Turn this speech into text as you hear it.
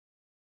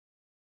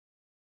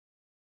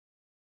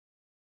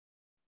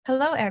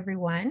Hello,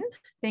 everyone.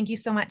 Thank you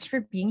so much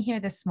for being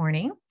here this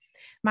morning.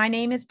 My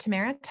name is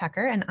Tamara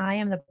Tucker, and I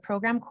am the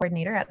program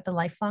coordinator at the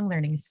Lifelong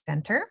Learning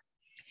Center.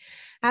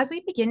 As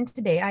we begin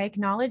today, I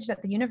acknowledge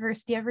that the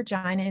University of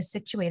Regina is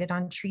situated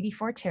on Treaty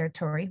 4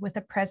 territory with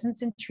a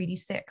presence in Treaty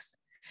 6.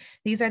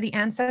 These are the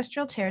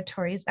ancestral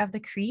territories of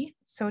the Cree,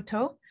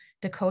 Saulteaux,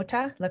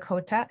 Dakota,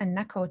 Lakota, and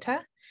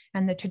Nakota,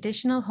 and the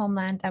traditional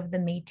homeland of the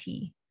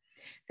Métis.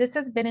 This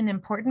has been an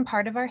important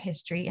part of our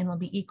history and will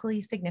be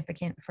equally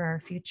significant for our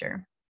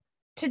future.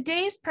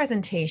 Today's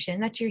presentation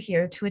that you're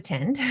here to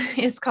attend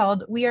is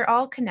called We Are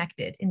All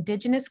Connected,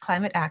 Indigenous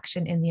Climate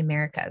Action in the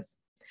Americas.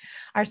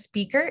 Our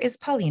speaker is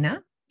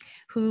Paulina,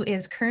 who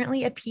is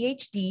currently a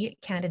PhD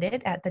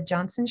candidate at the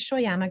Johnson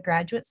Shoyama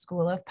Graduate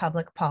School of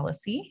Public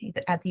Policy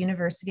at the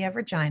University of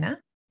Regina.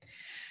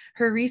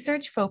 Her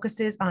research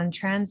focuses on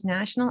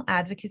transnational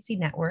advocacy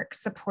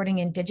networks supporting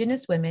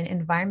Indigenous women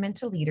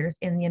environmental leaders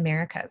in the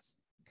Americas.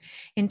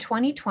 In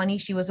 2020,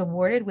 she was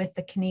awarded with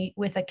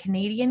a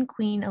Canadian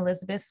Queen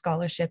Elizabeth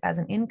Scholarship as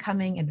an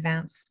incoming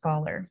advanced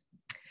scholar.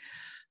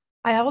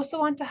 I also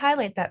want to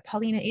highlight that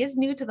Paulina is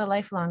new to the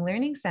Lifelong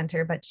Learning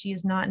Center, but she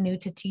is not new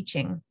to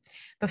teaching.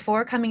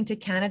 Before coming to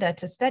Canada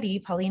to study,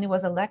 Paulina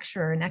was a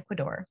lecturer in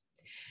Ecuador.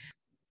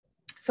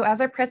 So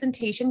as our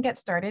presentation gets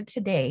started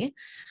today,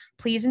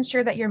 please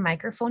ensure that your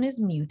microphone is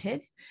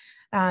muted.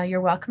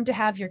 You're welcome to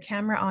have your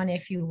camera on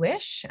if you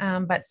wish,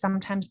 but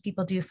sometimes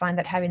people do find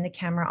that having the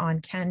camera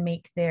on can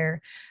make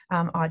their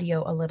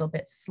audio a little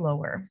bit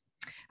slower,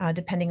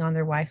 depending on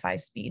their Wi-Fi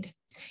speed.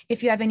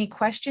 If you have any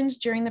questions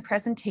during the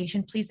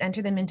presentation, please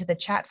enter them into the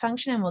chat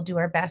function and we'll do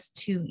our best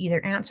to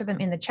either answer them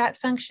in the chat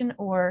function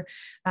or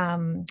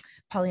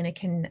Paulina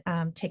can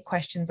take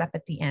questions up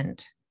at the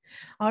end.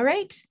 All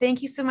right,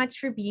 thank you so much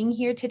for being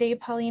here today,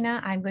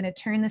 Paulina. I'm going to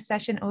turn the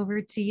session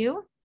over to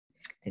you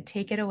to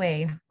take it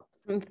away.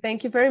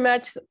 Thank you very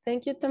much.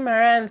 Thank you,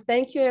 Tamara, and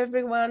thank you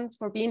everyone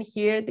for being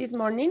here this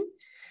morning.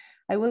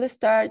 I will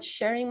start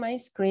sharing my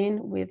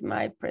screen with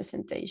my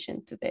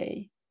presentation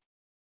today.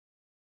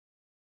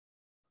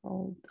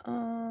 Hold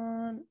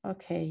on.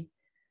 Okay.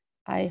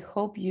 I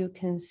hope you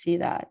can see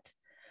that.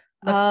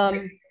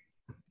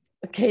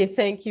 Okay,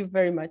 thank you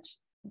very much.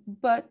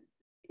 But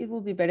it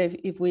will be better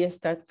if we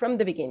start from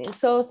the beginning.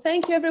 So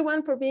thank you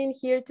everyone for being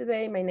here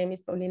today. My name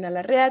is Paulina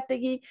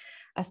Larreategui.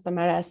 As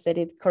Tamara said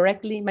it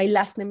correctly, my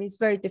last name is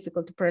very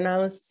difficult to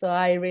pronounce, so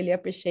I really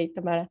appreciate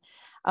Tamara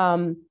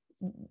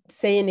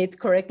saying it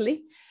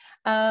correctly.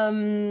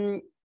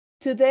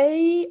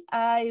 Today,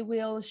 I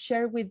will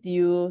share with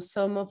you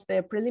some of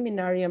the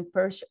preliminary and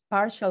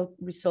partial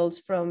results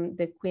from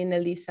the Queen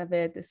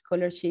Elizabeth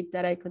Scholarship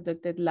that I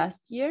conducted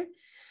last year.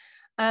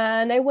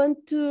 And I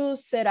want to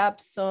set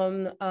up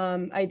some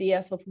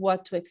ideas of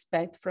what to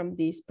expect from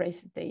this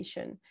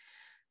presentation.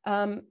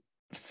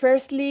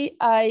 Firstly,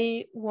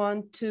 I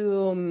want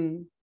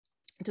to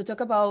talk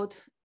about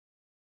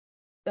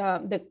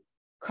the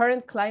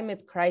current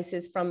climate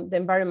crisis from the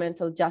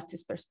environmental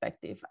justice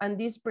perspective. And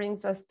this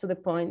brings us to the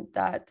point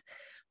that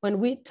when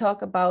we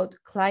talk about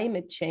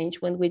climate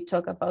change, when we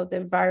talk about the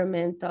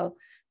environmental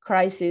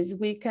crisis,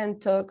 we can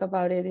talk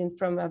about it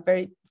from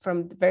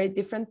very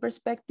different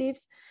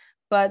perspectives.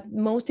 But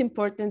most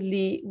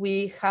importantly,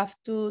 we have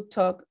to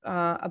talk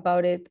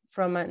about it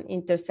from an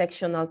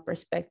intersectional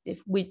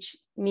perspective, which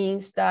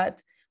means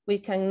that we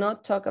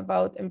cannot talk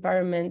about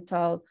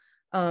environmental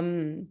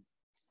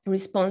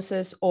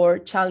responses or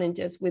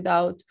challenges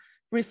without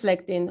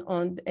reflecting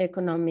on the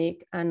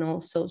economic and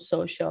also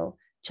social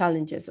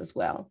challenges as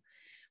well.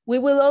 We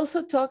will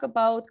also talk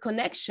about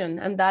connection,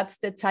 and that's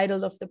the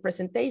title of the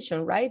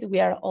presentation, right? We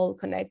are all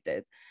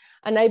connected.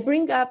 And I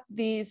bring up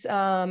this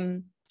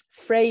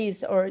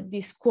phrase or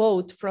this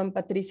quote from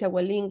Patricia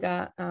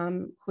Walinga,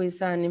 who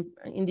is an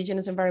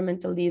Indigenous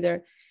environmental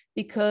leader,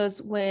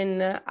 because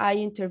when I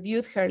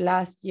interviewed her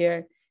last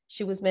year,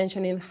 she was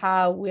mentioning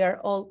how we are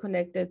all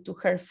connected to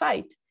her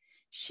fight.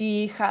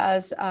 She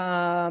has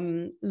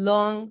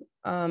long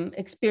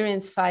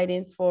experience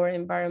fighting for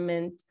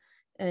environment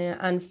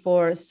and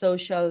for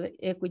social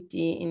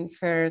equity in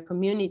her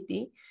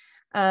community.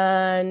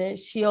 And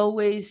she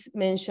always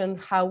mentioned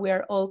how we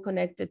are all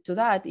connected to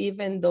that,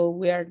 even though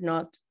we are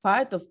not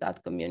part of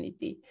that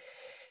community.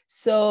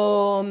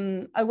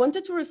 So I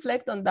wanted to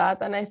reflect on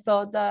that. And I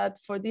thought that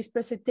for this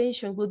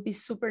presentation would be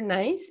super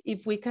nice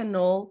if we can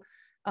all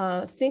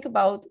think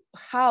about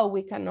how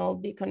we can all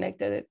be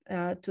connected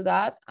to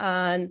that,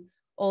 and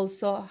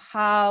also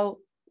how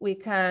we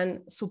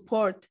can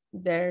support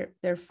their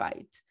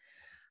fight.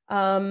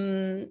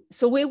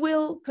 So we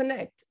will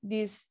connect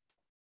these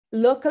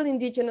local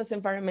Indigenous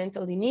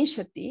environmental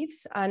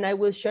initiatives, and I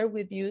will share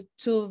with you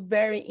two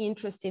very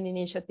interesting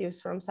initiatives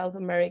from South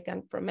America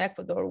and from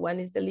Ecuador. One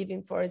is the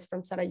Living Forest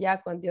from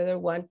Sarayaco, and the other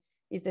one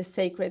is the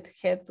Sacred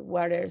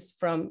Headwaters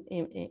from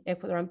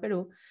Ecuador and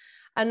Peru,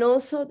 and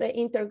also the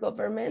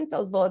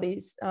intergovernmental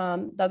bodies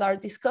that are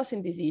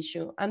discussing this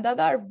issue and that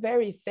are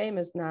very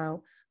famous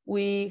now.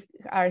 We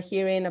are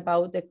hearing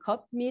about the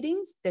COP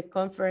meetings, the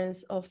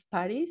Conference of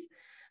Paris,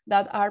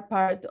 that are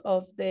part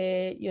of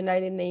the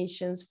United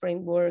Nations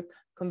Framework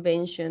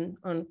Convention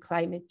on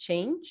Climate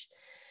Change,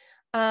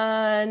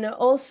 and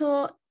also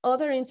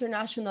other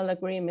international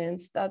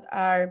agreements that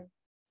are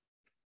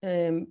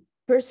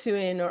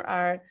pursuing or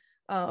are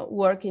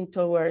working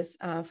towards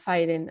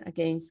fighting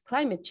against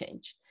climate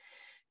change.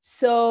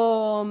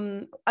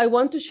 So I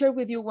want to share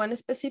with you one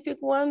specific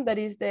one, that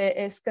is the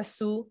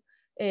Escazú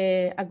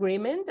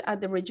agreement at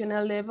the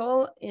regional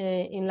level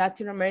in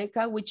Latin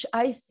America, which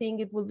I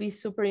think it will be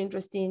super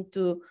interesting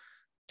to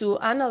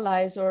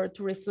analyze or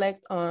to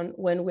reflect on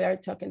when we are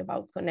talking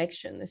about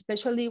connection,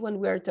 especially when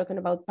we are talking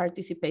about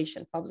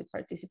participation, public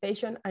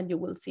participation, and you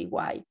will see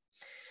why.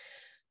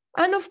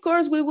 And of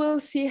course, we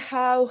will see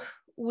how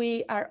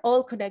we are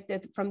all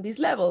connected from these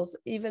levels,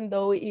 even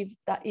though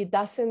it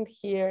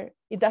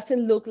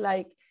doesn't look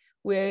like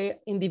we're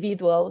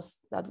individuals,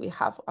 that we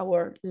have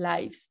our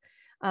lives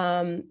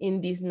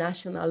in this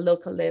national,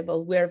 local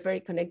level. We are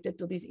very connected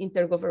to these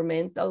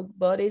intergovernmental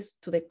bodies,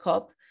 to the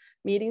COP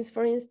meetings,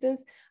 for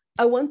instance.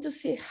 I want to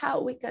see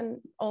how we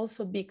can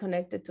also be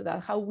connected to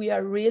that, how we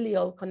are really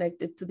all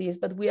connected to this,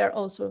 but we are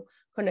also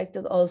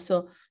connected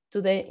also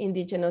to the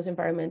indigenous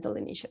environmental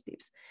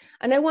initiatives.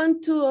 And I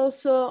want to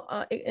also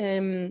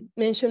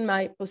mention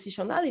my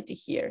positionality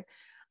here.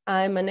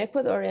 I'm an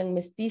Ecuadorian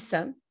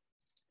mestiza.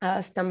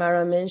 As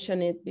Tamara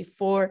mentioned it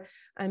before,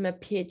 I'm a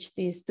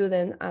PhD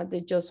student at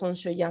the Joson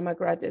Shoyama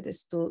Graduate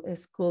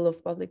School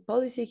of Public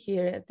Policy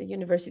here at the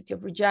University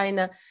of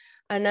Regina.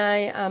 And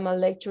I am a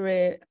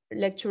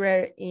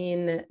lecturer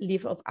in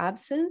leave of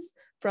absence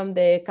from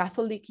the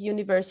Catholic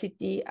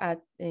University at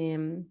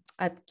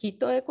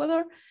Quito,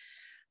 Ecuador.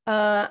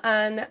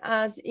 And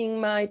as in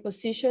my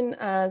position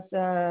as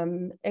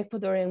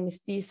Ecuadorian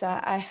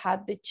mestiza, I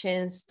had the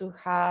chance to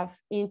have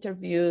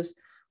interviews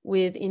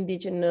with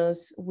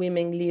indigenous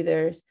women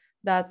leaders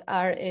that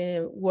are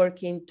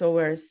working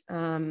towards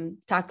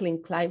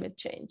tackling climate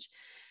change.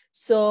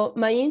 So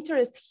my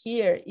interest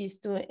here is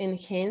to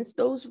enhance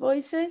those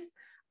voices.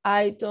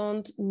 I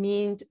don't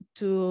mean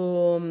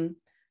to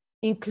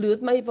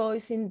include my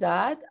voice in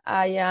that.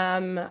 I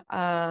am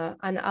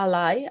an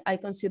ally. I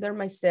consider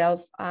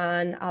myself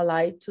an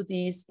ally to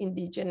these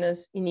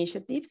indigenous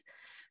initiatives.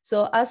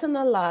 So as an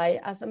ally,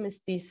 as a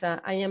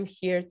mestiza, I am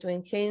here to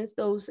enhance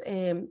those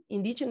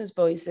indigenous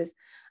voices.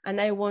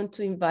 And I want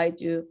to invite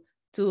you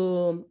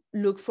to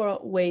look for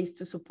ways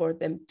to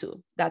support them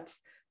too. That's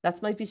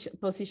my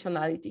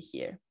positionality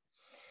here.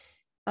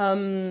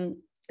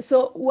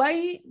 So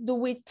why do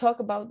we talk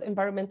about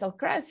environmental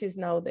crisis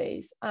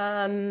nowadays?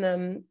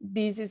 And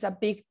this is a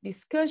big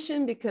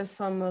discussion because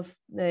some of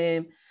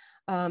the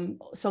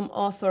some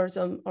authors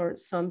or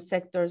some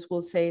sectors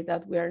will say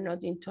that we are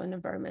not into an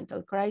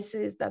environmental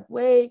crisis that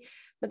way,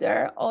 but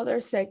there are other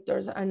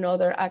sectors and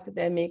other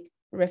academic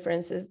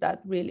references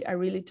that are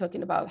really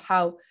talking about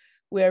how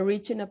we are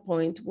reaching a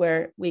point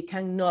where we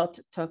cannot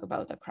talk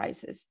about a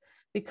crisis,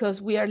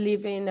 because we are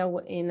living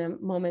in a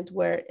moment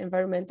where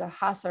environmental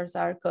hazards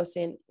are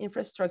causing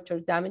infrastructure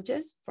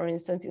damages. For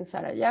instance, in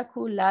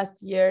Sarayaku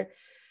last year,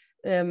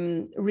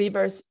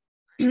 rivers,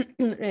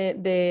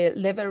 the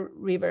level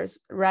rivers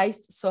rise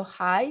so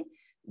high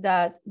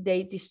that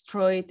they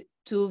destroyed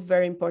two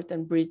very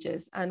important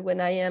bridges. And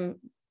when I am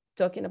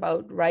talking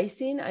about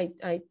rising,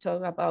 I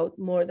talk about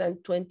more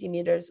than 20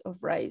 meters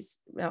of rise,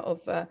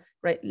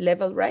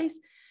 level rise.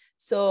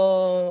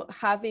 So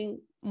having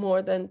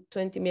more than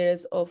 20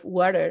 meters of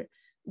water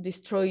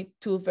destroyed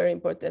two very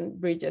important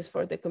bridges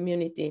for the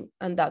community.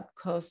 And that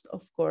caused,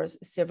 of course,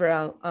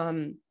 several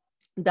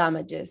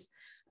damages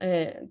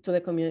to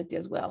the community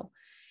as well.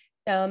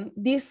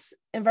 These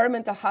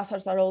environmental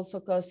hazards are also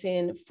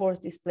causing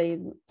forced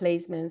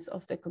displacements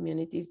of the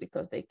communities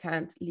because they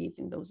can't live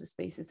in those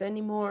spaces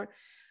anymore,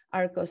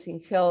 are causing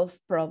health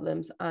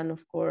problems, and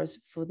of course,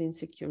 food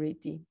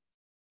insecurity.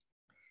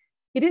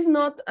 It is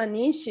not an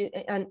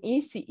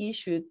easy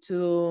issue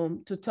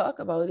to talk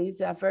about.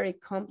 It's a very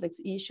complex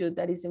issue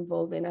that is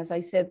involving, as I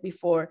said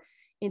before,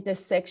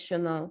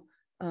 intersectional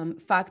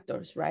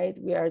factors, right?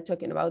 We are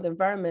talking about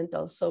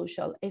environmental,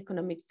 social,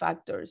 economic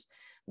factors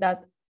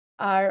that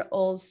are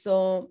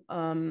also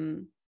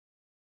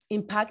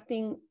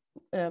impacting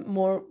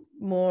more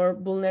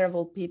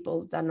vulnerable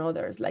people than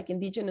others, like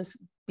indigenous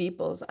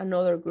peoples and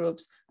other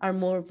groups are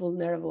more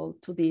vulnerable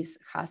to these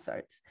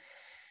hazards.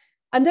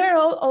 And there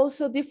are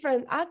also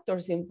different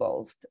actors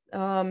involved,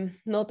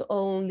 not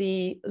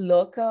only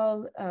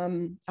local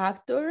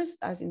actors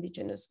as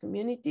indigenous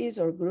communities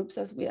or groups,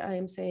 as I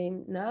am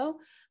saying now,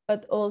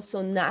 but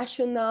also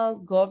national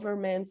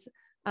governments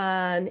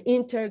and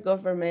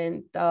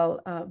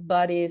intergovernmental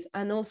bodies,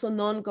 and also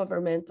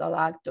non-governmental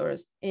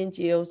actors,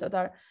 NGOs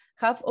that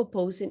have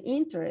opposing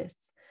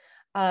interests,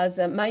 as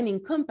mining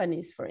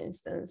companies, for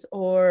instance,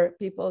 or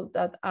people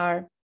that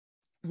are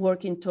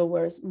working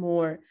towards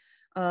more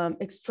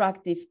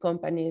extractive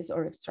companies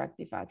or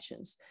extractive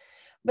actions.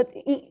 But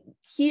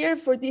here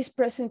for this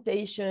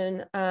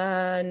presentation,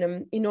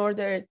 and in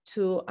order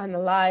to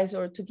analyze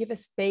or to give a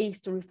space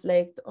to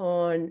reflect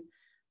on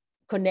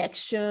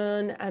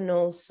connection and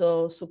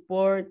also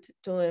support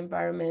to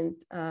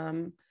environment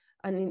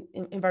and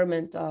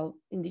environmental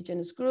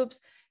indigenous groups.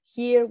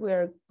 Here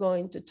we're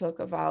going to talk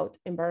about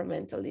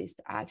environmentalist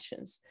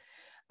actions.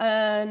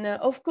 And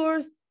of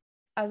course,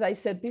 as I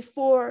said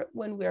before,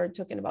 when we are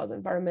talking about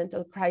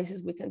environmental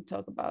crisis, we can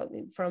talk about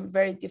it from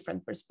very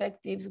different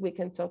perspectives. We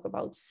can talk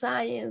about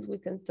science, we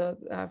can talk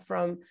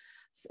from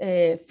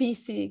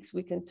physics,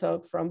 we can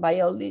talk from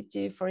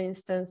biology, for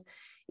instance.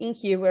 In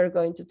here, we're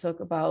going to talk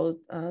about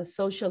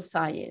social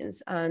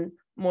science, and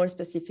more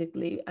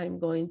specifically, I'm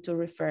going to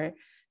refer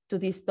to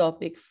this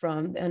topic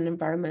from an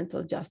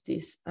environmental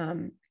justice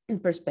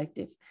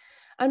perspective.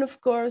 And of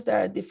course,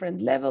 there are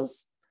different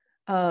levels,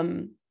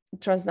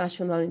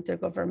 transnational,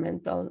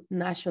 intergovernmental,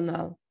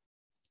 national,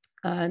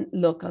 and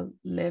local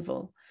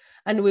level.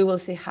 And we will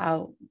see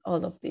how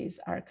all of these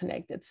are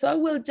connected. So I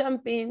will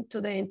jump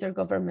into the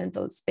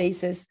intergovernmental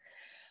spaces.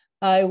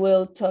 I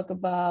will talk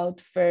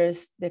about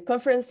first the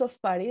Conference of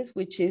Parties,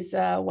 which is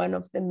one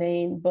of the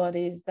main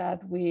bodies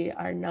that we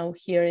are now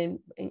hearing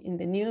in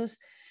the news.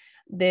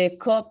 The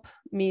COP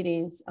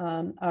meetings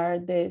are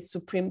the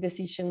supreme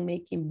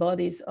decision-making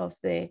bodies of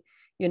the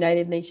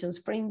United Nations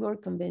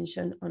Framework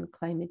Convention on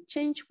Climate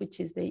Change, which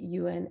is the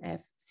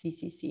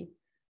UNFCCC.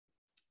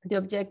 The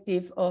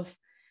objective of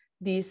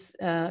this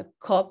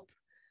COP,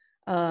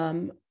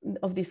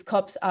 of these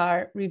COPs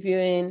are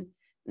reviewing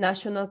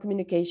national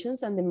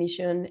communications and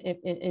emission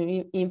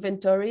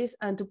inventories,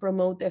 and to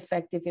promote the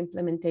effective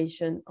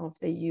implementation of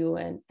the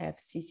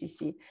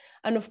UNFCCC.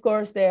 And of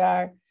course, there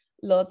are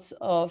lots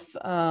of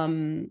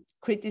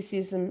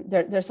criticism.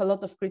 There's a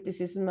lot of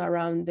criticism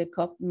around the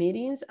COP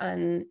meetings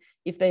and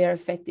if they are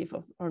effective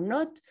or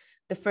not.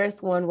 The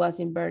first one was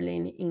in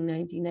Berlin in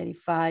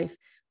 1995.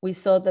 We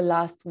saw the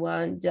last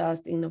one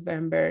just in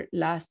November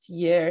last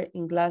year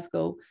in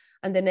Glasgow.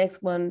 And the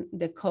next one,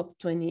 the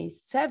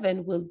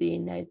COP27, will be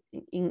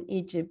in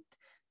Egypt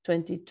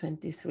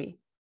 2023.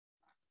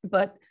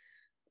 But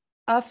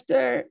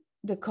after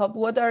the COP,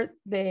 what are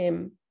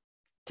the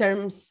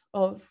terms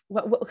of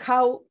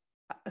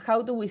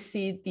how do we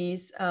see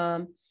these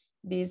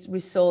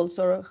results,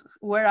 or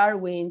where are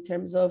we in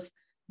terms of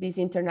these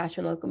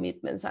international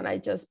commitments? And I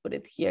just put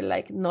it here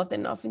like not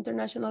enough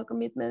international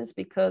commitments,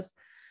 because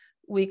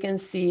we can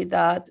see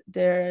that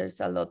there's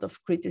a lot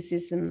of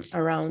criticism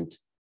around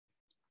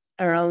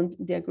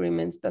the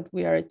agreements that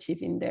we are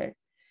achieving there.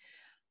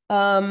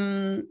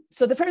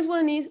 So the first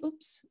one is,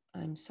 oops,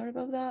 I'm sorry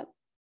about that.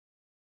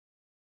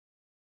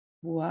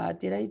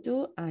 What did I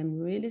do? I'm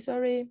really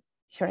sorry.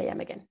 Here I am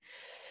again.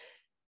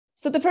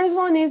 So the first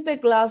one is the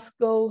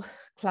Glasgow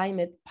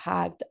Climate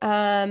Pact.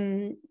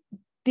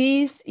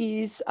 This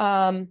is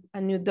a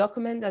new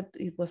document that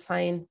it was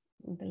signed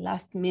in the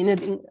last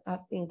minute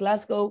in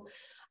Glasgow.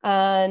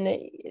 And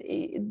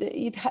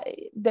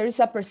there is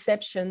a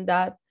perception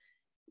that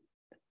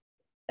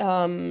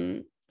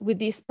with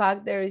this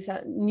pact, there is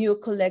a new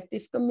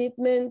collective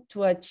commitment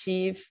to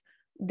achieve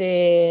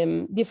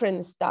the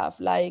different stuff,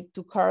 like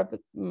to curb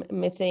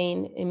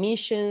methane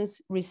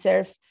emissions,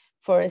 reserve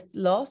forest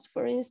loss,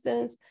 for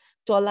instance,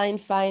 to align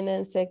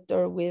finance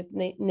sector with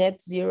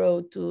net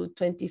zero to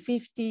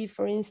 2050,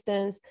 for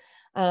instance,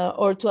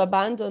 or to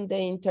abandon the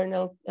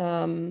internal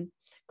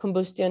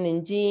combustion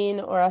engine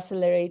or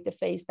accelerate the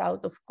phase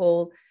out of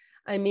coal.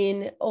 I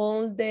mean,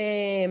 all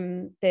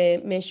the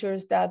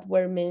measures that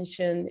were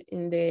mentioned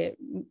in the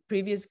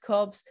previous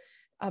COPs,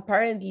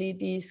 apparently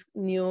this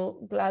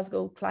new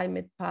Glasgow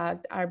Climate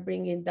Pact are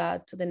bringing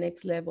that to the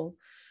next level.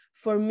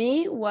 For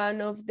me,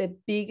 one of the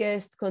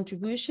biggest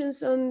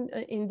contributions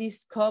in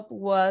this COP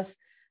was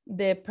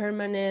the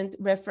permanent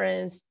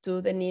reference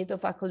to the need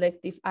of a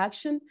collective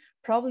action,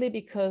 probably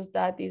because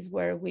that is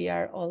where we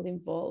are all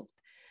involved.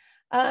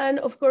 And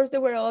of course, there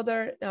were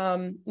other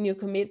new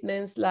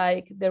commitments,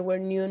 like there were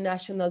new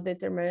national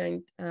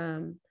determined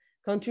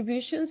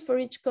contributions for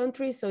each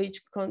country. So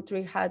each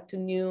country had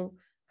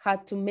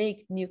to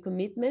make new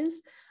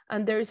commitments.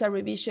 And there is a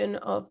revision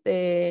of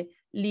the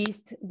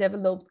least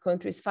developed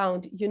countries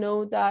fund. You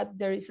know that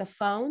there is a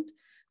fund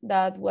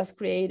that was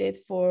created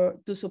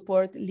to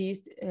support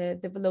least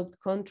developed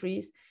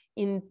countries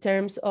in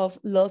terms of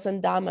loss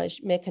and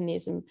damage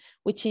mechanism,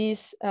 which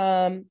is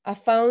a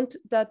fund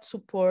that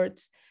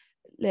supports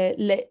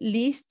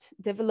least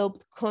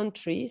developed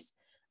countries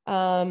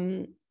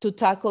to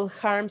tackle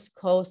harms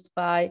caused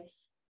by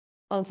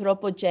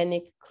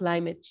anthropogenic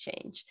climate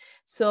change.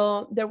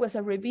 So there was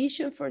a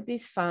revision for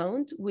this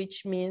fund,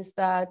 which means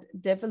that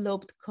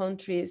developed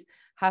countries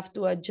have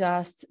to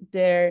adjust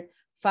their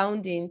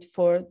funding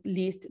for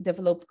least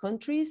developed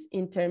countries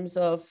in terms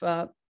of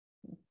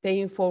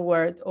paying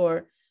forward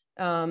or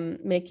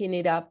making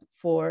it up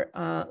for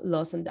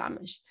loss and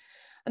damage.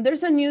 And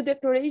there's a new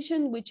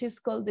declaration, which is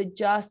called the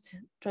Just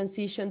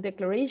Transition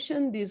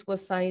Declaration. This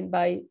was signed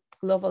by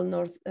global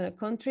North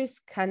countries,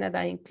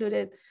 Canada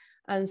included,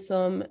 and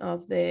some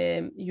of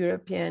the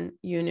European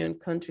Union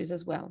countries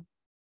as well.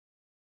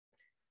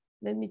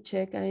 Let me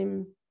check,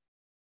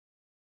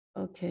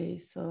 okay,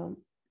 so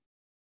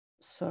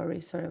sorry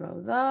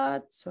about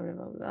that,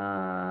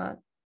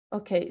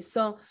 Okay,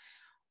 so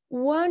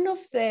one of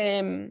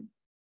the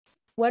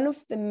one of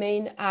the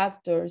main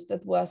actors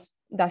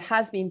that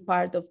has been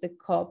part of the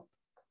COP,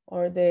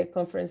 or the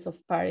Conference of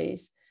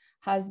Paris,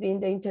 has been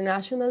the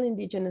International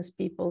Indigenous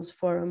Peoples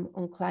Forum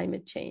on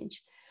Climate Change.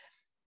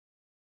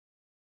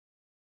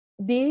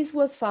 This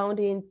was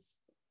founded in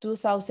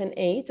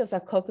 2008 as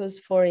a caucus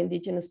for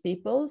Indigenous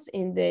peoples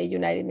in the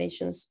United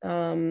Nations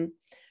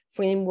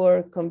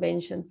Framework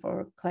Convention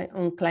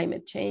on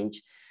Climate Change.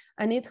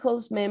 And it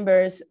holds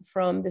members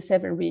from the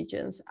 7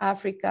 regions: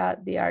 Africa,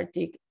 the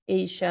Arctic,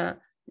 Asia,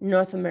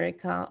 North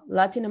America,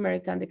 Latin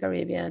America and the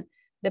Caribbean,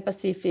 the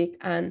Pacific,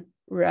 and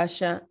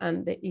Russia and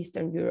the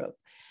Eastern Europe.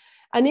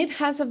 And it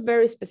has a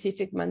very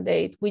specific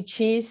mandate, which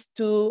is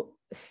to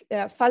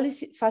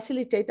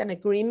facilitate an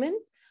agreement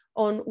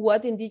on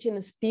what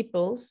Indigenous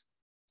peoples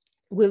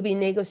will be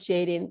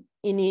negotiating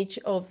in each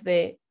of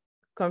the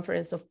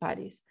Conference of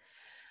Paris.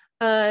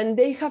 And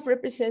they have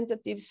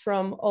representatives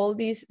from all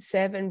these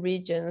 7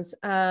 regions.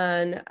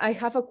 And I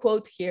have a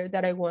quote here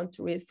that I want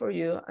to read for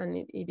you. And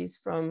it is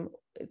from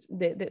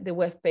the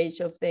webpage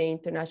of the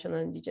International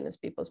Indigenous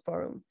Peoples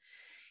Forum.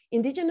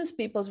 Indigenous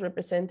peoples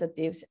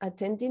representatives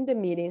attending the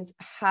meetings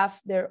have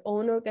their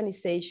own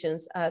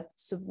organizations at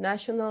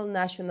subnational,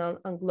 national,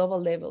 and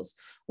global levels,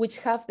 which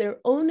have their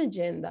own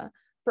agenda,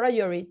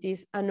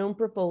 priorities, and own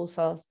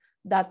proposals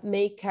that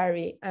may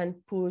carry and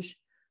push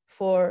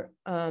for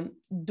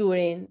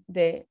during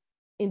the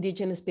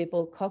Indigenous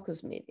People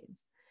Caucus meetings.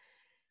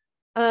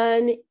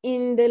 And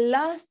in the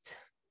last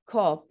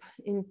COP,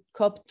 in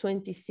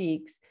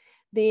COP26,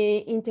 the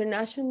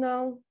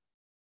International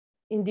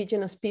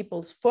Indigenous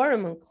Peoples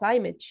Forum on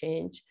Climate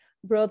Change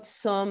brought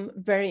some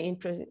very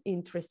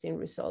interesting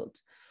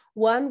results.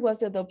 One was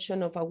the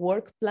adoption of a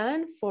work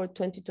plan for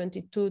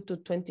 2022 to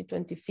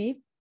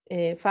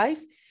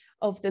 2025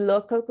 of the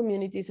local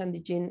communities and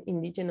the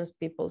Indigenous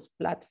Peoples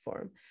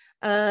platform.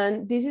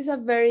 And this is a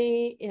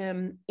very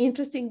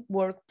interesting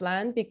work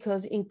plan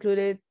because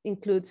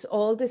includes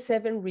all the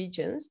 7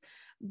 regions,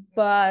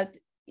 but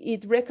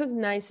it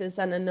recognizes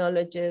and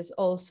acknowledges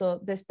also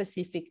the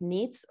specific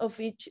needs of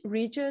each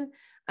region,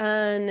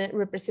 and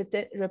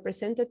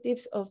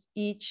representatives of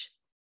each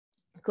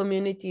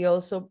community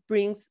also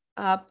brings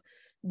up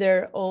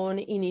their own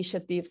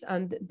initiatives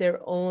and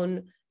their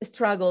own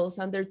struggles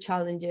and their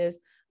challenges.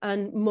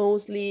 And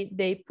mostly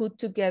they put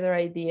together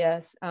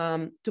ideas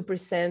to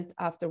present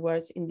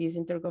afterwards in these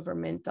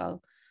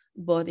intergovernmental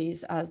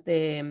bodies as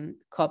the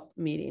COP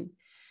meeting.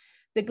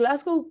 The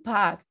Glasgow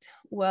Pact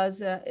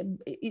was,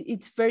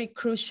 it's very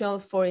crucial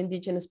for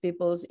Indigenous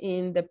peoples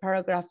in the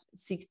paragraph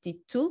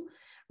 62,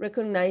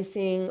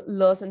 recognizing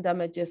loss and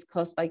damages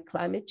caused by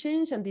climate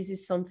change. And this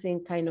is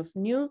something kind of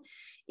new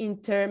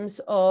in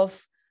terms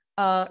of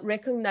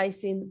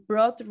recognizing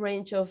broad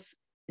range of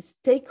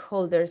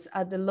stakeholders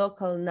at the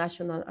local,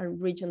 national,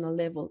 and regional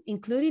level,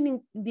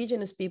 including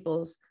Indigenous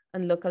peoples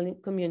and local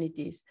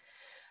communities.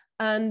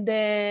 And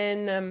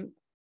then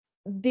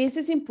this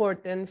is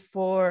important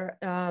for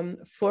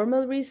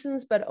formal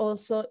reasons, but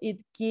also it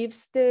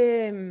gives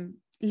the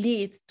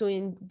lead to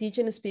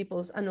Indigenous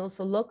peoples and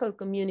also local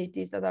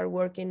communities that are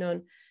working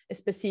on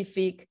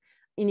specific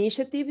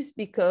initiatives,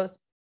 because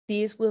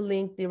these will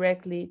link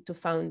directly to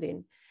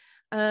funding.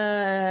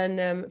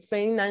 And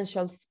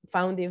financial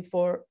funding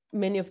for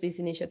many of these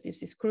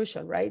initiatives is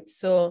crucial, right?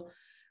 So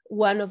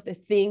one of the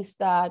things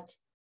that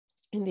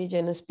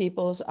Indigenous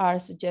peoples are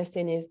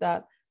suggesting is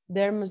that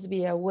there must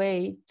be a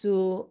way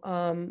to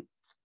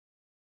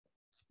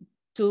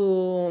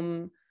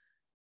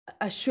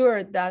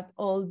assure that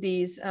all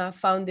these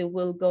funding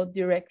will go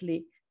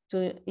directly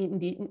to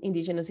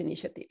Indigenous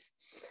initiatives.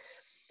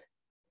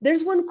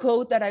 There's one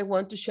quote that I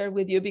want to share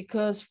with you,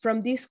 because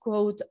from this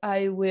quote,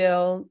 I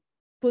will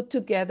put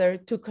together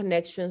 2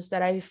 connections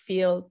that I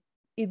feel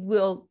it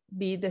will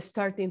be the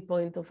starting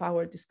point of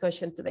our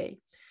discussion today.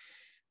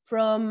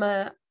 From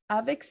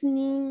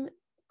Avexnin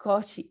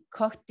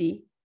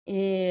Kochti,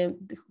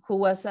 who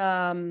was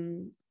a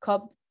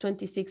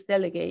COP26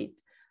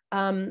 delegate,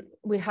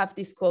 we have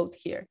this quote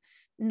here.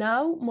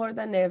 Now more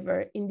than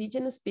ever,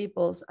 Indigenous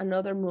peoples and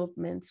other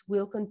movements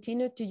will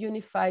continue to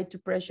unify to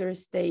pressure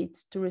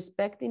states to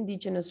respect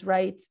Indigenous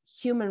rights,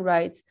 human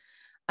rights,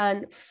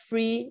 and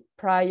free,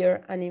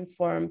 prior, and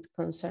informed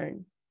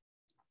consent.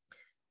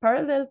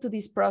 Parallel to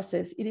this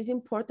process, it is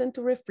important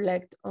to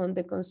reflect on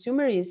the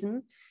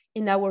consumerism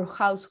in our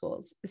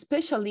households,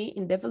 especially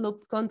in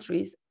developed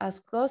countries,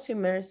 as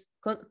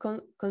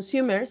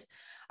consumers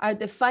are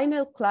the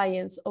final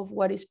clients of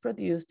what is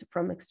produced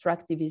from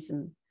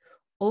extractivism.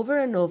 Over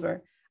and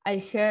over, I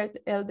heard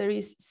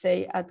elders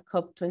say at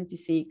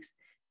COP26,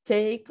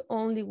 take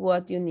only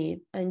what you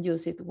need and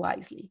use it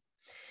wisely.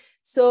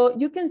 So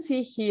you can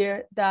see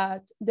here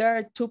that there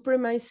are 2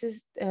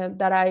 premises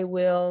that I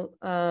will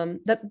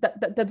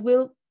that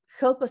will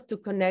help us to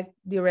connect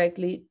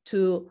directly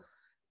to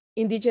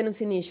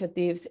Indigenous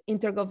initiatives,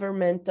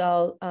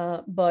 intergovernmental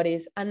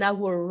bodies, and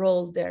our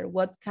role there.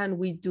 What can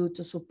we do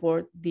to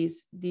support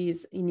these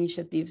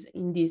initiatives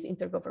in these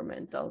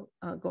intergovernmental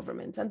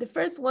governments? And the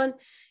first one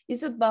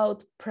is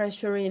about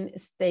pressuring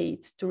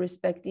states to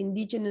respect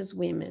Indigenous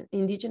women,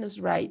 Indigenous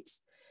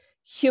rights,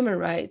 human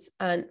rights,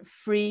 and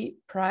free,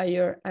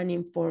 prior, and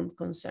informed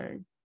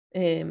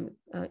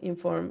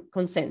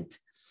consent.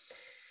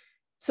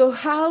 So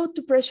how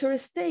to pressure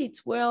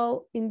states?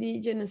 Well,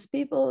 indigenous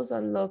peoples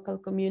and local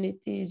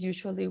communities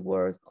usually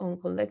work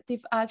on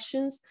collective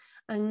actions.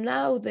 And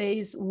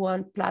nowadays,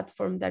 one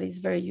platform that is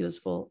very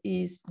useful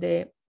is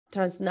the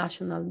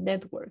transnational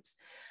networks.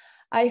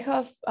 I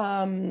have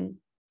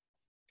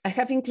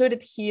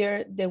included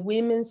here the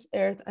Women's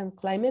Earth and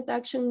Climate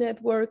Action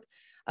Network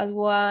as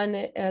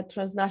one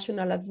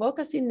transnational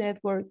advocacy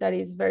network that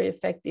is very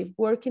effective,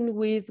 working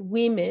with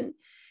women,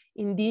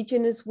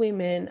 indigenous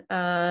women,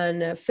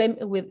 and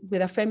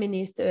with a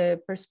feminist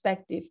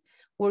perspective,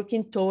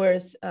 working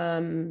towards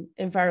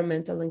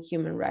environmental and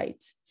human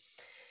rights.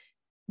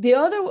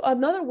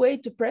 Another way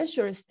to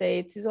pressure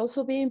states is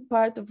also being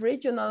part of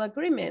regional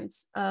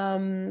agreements.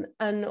 And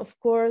of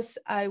course,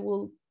 I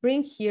will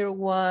bring here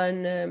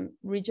one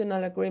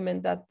regional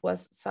agreement that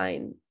was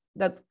signed,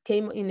 that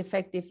came in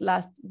effective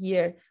last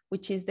year,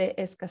 which is the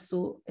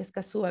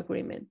Escazú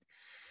Agreement.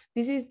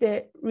 This is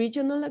the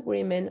regional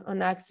agreement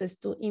on access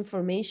to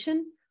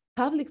information,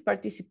 public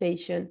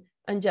participation,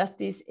 and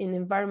justice in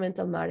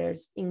environmental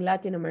matters in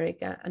Latin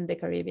America and the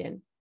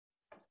Caribbean.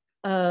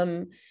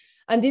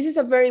 And this is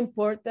a very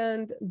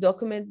important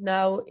document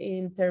now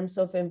in terms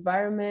of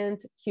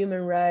environment,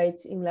 human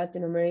rights in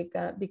Latin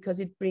America, because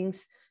it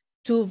brings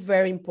two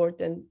very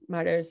important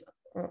matters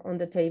on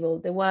the table.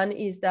 The one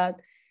is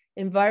that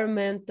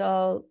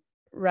environmental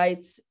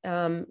rights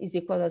is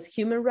equal as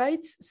human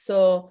rights.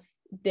 So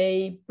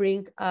they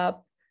bring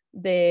up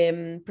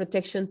the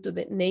protection to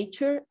the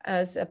nature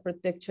as a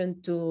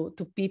protection to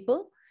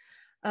people.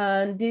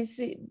 And this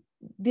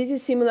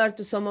is similar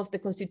to some of the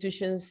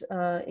constitutions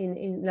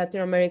in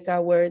Latin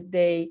America, where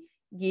they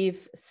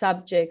give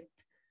subject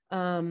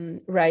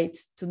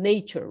rights to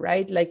nature,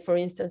 right? Like, for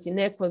instance, in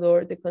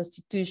Ecuador, the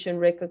constitution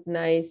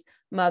recognized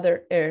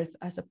Mother Earth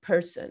as a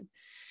person.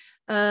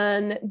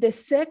 And the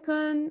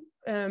second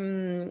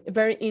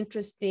very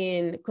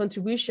interesting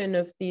contribution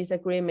of this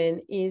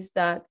agreement is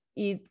that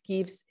it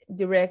gives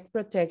direct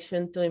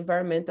protection to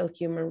environmental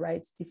human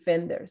rights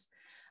defenders.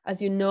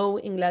 As you know,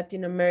 in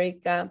Latin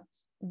America,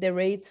 the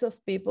rates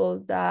of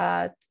people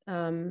that,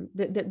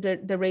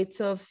 the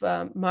rates of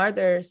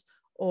murders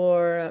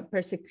or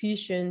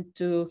persecution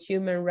to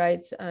human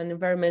rights and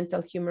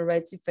environmental human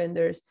rights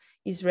defenders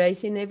is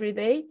rising every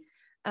day.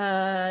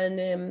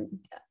 And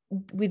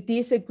with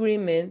this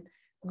agreement,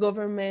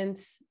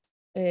 governments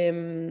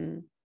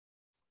need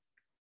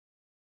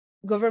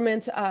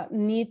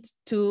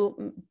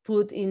to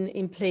put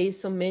in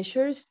place some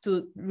measures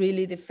to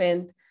really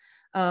defend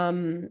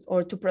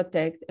or to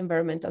protect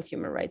environmental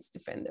human rights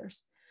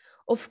defenders.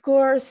 Of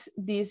course,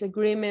 this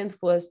agreement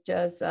was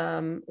just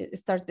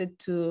started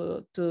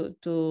to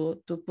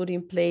put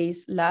in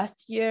place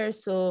last year.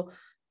 So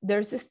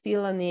there's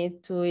still a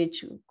need to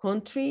each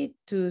country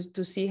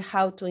to see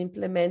how to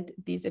implement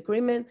this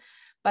agreement.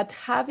 But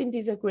having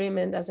this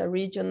agreement as a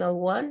regional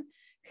one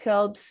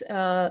helps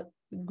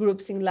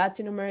groups in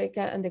Latin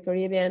America and the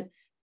Caribbean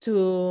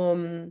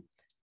to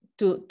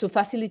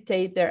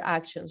facilitate their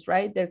actions,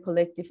 right? Their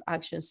collective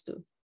actions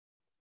too.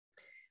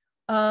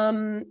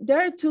 There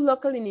are two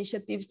local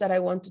initiatives that I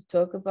want to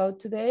talk about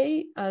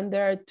today, and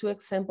there are two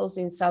examples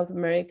in South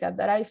America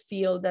that I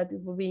feel that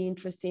it will be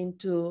interesting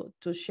to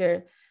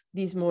share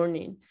this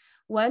morning.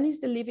 One is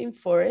the Living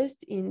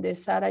Forest in the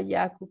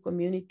Sarayaku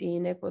community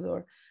in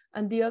Ecuador,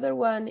 and the other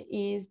one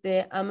is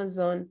the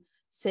Amazon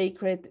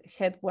Sacred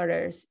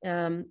Headwaters,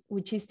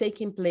 which is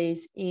taking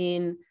place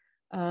in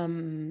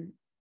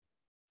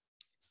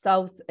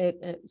South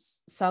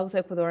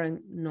Ecuador and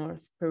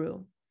North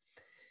Peru.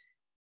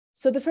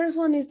 So the first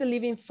one is the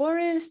Living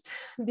Forest.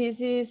 This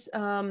is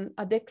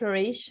a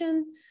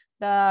declaration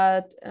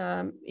that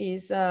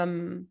is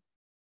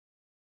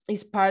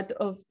part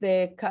of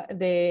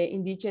the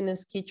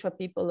indigenous Quechua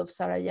people of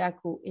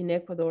Sarayaku in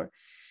Ecuador.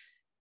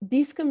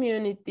 This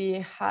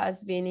community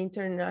has been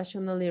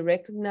internationally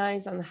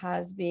recognized and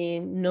has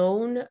been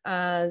known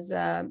as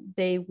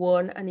they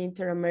won an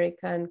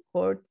Inter-American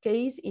court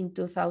case in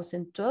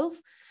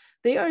 2012.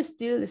 They are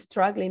still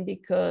struggling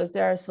because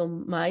there are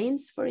some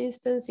mines, for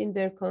instance, in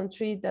their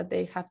country that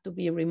they have to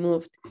be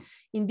removed.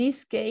 In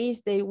this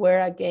case, they were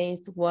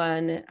against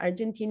one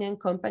Argentinian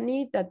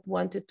company that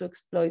wanted to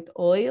exploit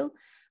oil,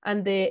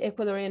 and the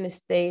Ecuadorian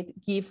state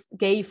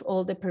gave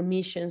all the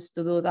permissions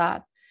to do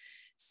that.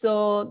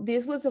 So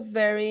this was a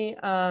very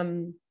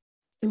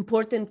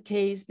important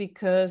case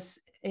because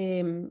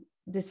the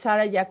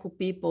Sarayaku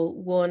people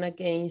won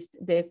against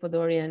the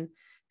Ecuadorian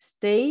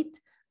state,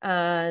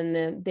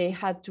 and they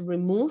had to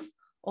remove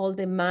all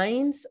the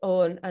mines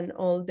and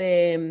all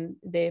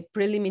the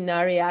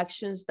preliminary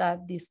actions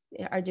that this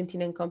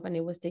Argentinian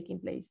company was taking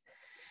place.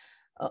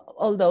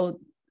 Although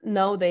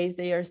nowadays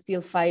they are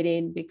still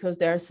fighting because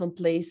there are some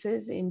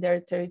places in their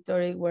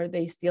territory where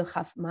they still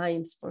have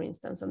mines, for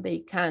instance, and they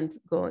can't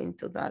go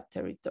into that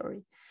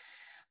territory.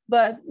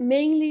 but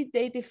mainly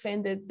they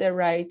defended the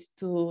right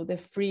to the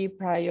free,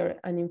 prior,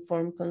 and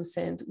informed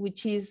consent,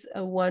 which is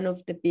one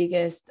of the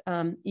biggest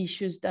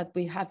issues that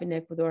we have in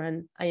Ecuador.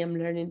 And I am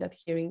learning that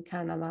here in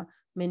Canada,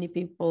 many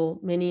people,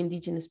 many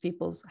indigenous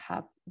peoples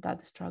have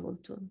that struggle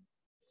too.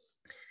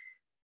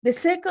 The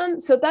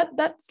second, so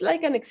that's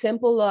like an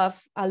example of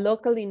a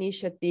local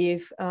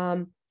initiative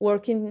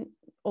working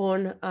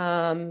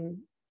on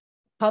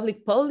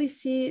public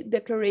policy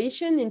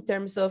declaration in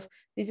terms of,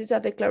 this is a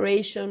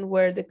declaration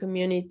where the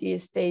community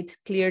states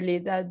clearly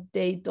that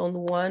they don't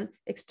want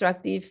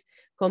extractive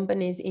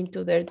companies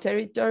into their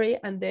territory,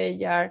 and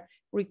they are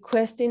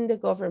requesting the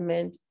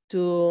government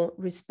to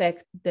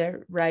respect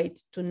their right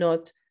to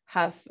not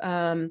have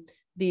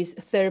these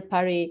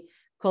third-party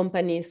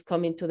companies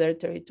coming to their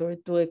territory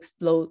to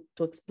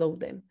explode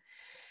them.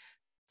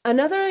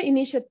 Another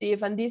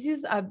initiative, and this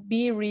is a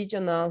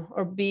bi-regional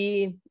or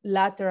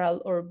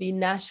bilateral or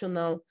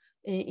binational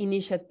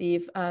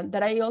initiative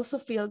that I also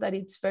feel that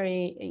it's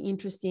very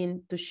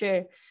interesting to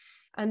share.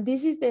 And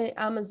this is the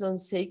Amazon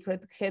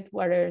Sacred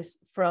Headwaters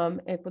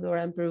from Ecuador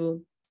and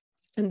Peru.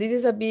 And this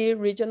is a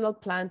bi-regional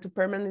plan to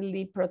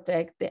permanently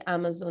protect the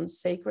Amazon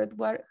Sacred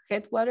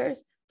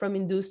Headwaters from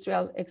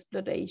industrial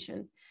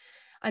exploitation.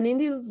 And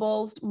it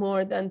involved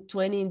more than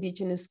 20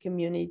 indigenous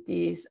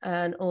communities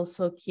and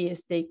also key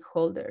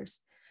stakeholders.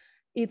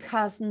 It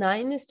has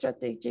 9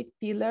 strategic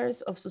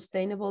pillars of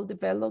sustainable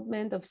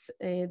development of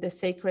the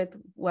sacred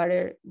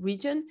water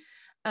region.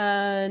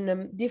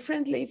 And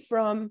differently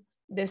from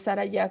the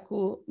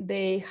Sarayaku,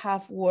 they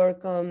have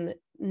worked on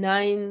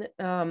 9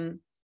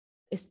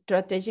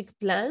 strategic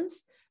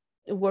plans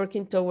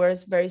working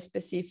towards very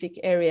specific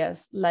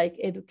areas like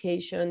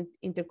education,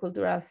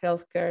 intercultural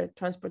healthcare,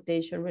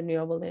 transportation,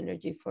 renewable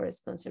energy,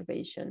 forest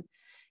conservation,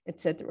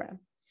 etc.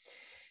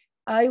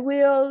 I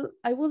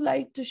would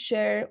like to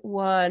share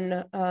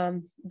one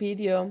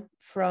video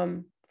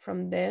from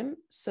them.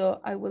 So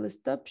I will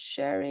stop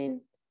sharing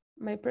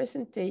my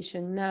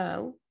presentation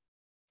now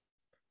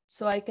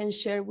so I can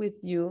share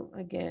with you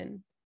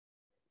again.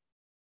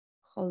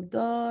 Hold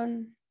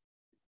on.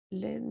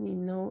 Let me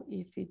know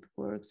if it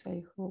works.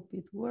 I hope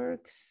it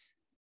works.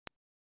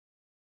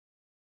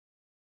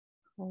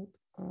 Hold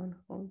on,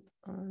 hold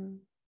on.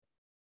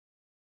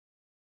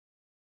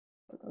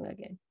 Hold on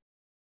again.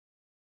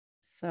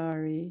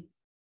 Sorry.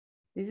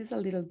 This is a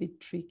little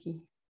bit tricky.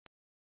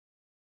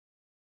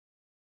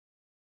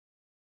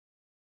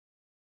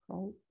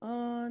 Hold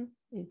on,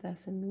 it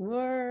doesn't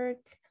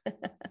work.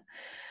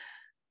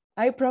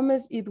 I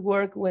promise it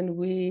worked when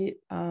we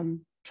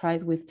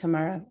tried with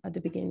Tamara at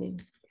the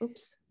beginning.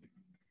 Oops.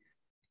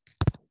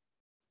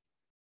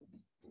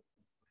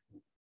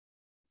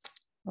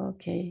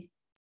 Okay.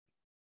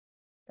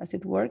 Does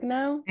it work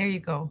now? There you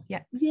go.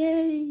 Yeah.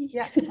 Yay.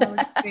 Yeah, that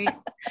was great.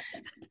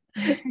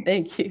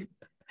 Thank you.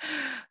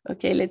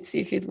 Okay, let's see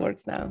if it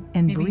works now.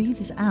 And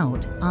breathes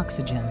out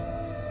oxygen.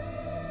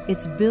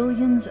 Its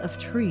billions of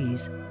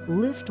trees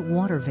lift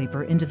water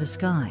vapor into the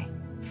sky,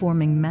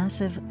 forming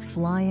massive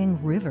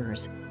flying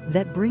rivers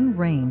that bring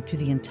rain to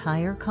the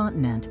entire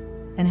continent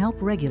and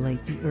help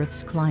regulate the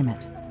Earth's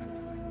climate.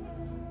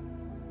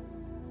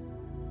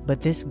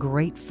 But this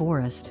great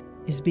forest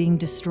is being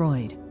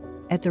destroyed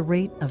at the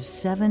rate of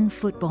 7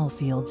 football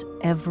fields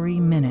every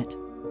minute,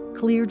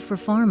 cleared for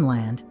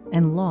farmland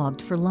and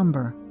logged for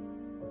lumber.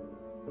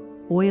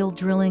 Oil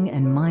drilling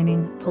and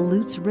mining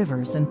pollutes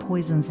rivers and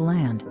poisons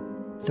land,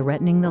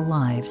 threatening the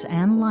lives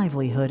and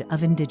livelihood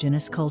of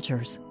indigenous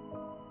cultures.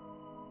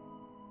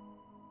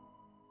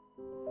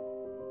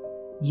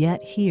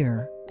 Yet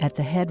here, at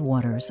the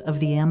headwaters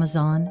of the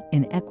Amazon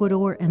in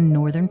Ecuador and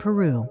northern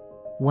Peru,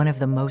 one of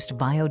the most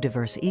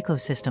biodiverse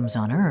ecosystems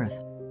on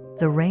Earth,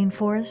 the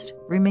rainforest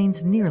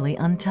remains nearly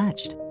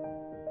untouched.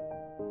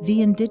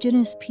 The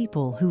indigenous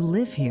people who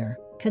live here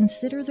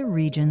consider the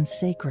region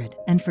sacred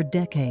and for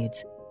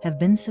decades have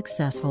been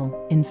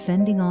successful in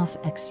fending off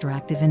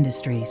extractive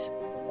industries.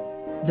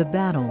 The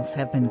battles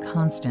have been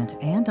constant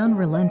and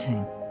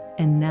unrelenting,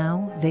 and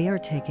now they are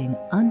taking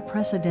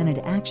unprecedented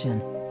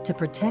action to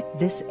protect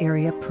this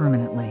area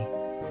permanently.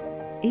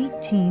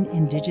 18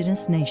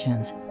 indigenous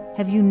nations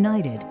have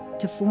united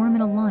to form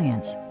an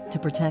alliance to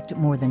protect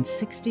more than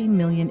 60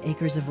 million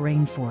acres of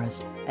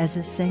rainforest as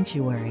a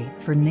sanctuary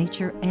for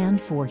nature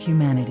and for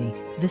humanity.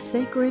 The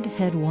Sacred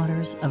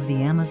Headwaters of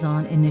the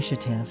Amazon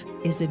Initiative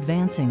is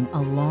advancing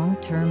a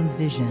long-term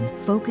vision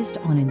focused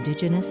on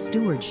indigenous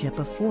stewardship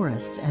of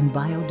forests and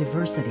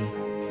biodiversity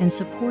and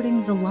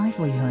supporting the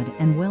livelihood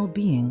and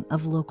well-being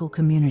of local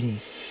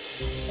communities.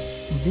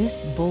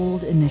 This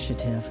bold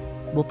initiative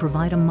will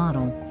provide a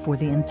model for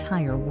the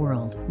entire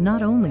world,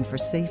 not only for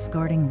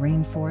safeguarding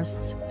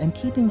rainforests and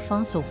keeping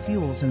fossil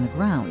fuels in the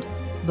ground,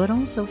 but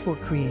also for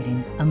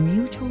creating a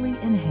mutually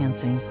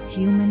enhancing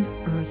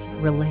human-Earth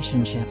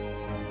relationship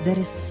that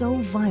is so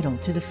vital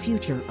to the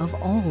future of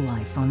all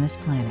life on this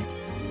planet.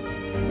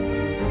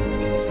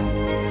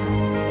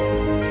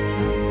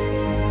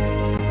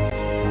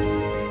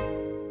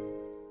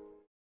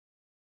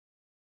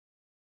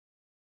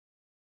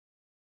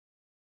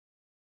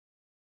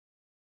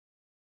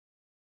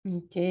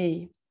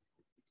 Okay.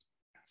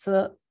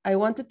 So I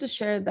wanted to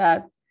share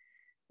that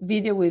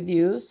video with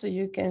you so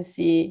you can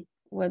see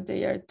what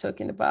they are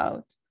talking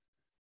about.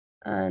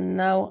 And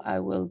now I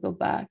will go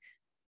back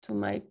to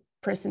my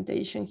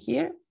presentation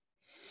here.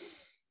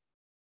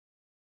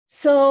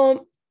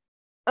 So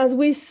as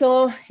we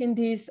saw in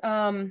these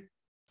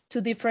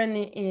two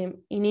different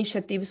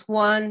initiatives,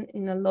 one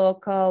in a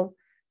local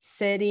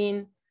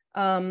setting,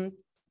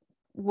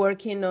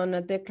 working on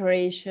a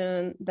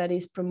declaration that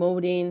is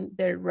promoting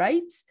their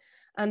rights,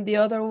 and the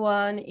other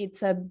one,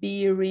 it's a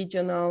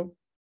bi-regional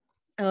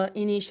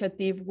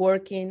initiative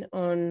working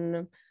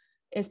on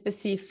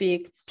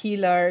specific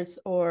pillars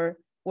or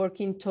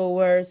working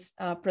towards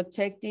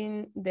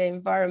protecting the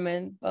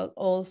environment, but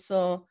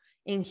also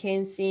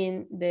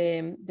enhancing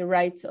the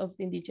rights of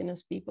the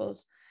indigenous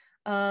peoples.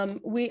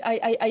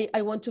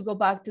 I want to go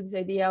back to this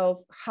idea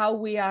of how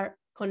we are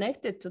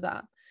connected to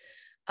that.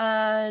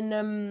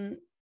 And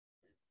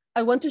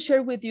I want to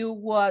share with you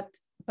what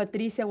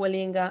Patricia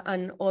Walinga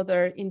and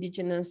other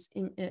indigenous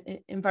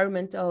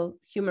environmental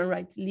human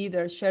rights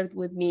leaders shared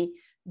with me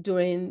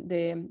during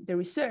the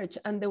research.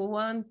 And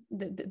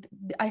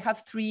I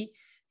have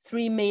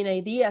three main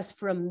ideas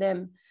from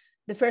them.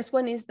 The first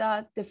one is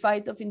that the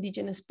fight of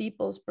indigenous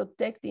peoples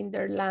protecting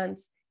their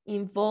lands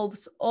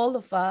involves all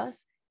of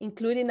us,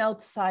 including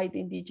outside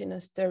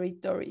indigenous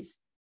territories.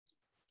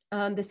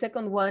 And the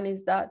second one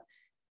is that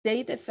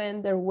they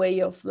defend their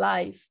way of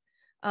life.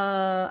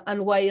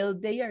 And while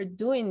they are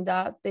doing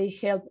that, they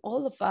help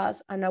all of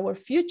us and our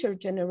future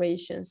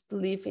generations to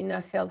live in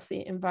a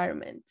healthy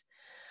environment.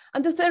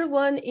 And the third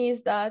one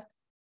is that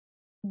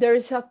there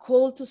is a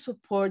call to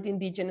support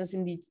indigenous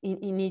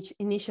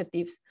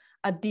initiatives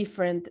at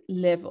different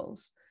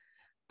levels.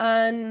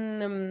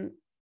 And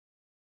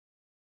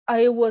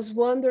I was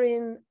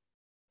wondering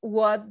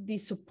what the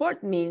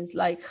support means,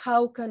 like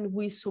how can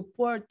we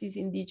support these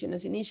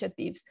indigenous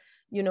initiatives,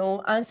 you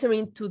know,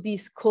 answering to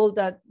this call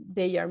that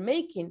they are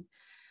making.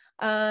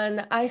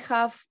 And I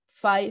have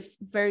 5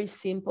 very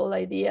simple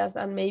ideas,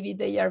 and maybe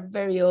they are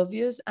very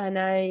obvious, and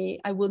I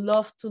would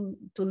love to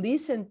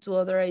listen to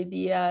other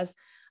ideas.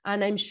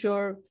 And I'm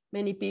sure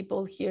many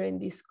people here in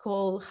this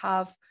call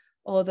have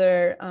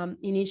other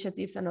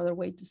initiatives, another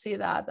way to see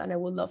that, and I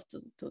would love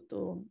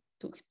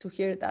to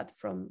hear that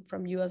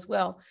from you as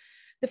well.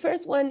 The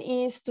first one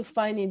is to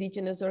find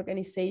indigenous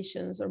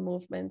organizations or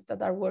movements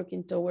that are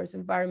working towards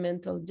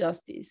environmental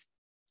justice.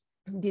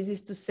 This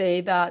is to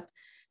say that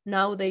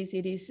nowadays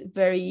it is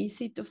very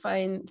easy to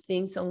find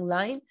things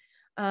online,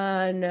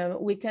 and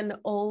we can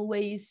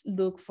always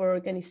look for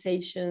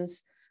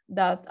organizations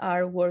that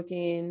are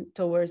working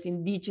towards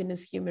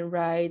indigenous human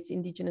rights,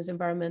 indigenous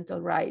environmental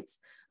rights,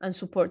 and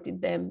supporting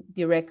them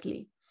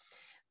directly.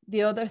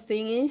 The other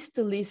thing is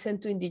to listen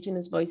to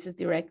indigenous voices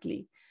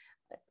directly.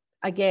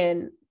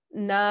 Again,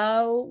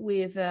 now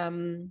with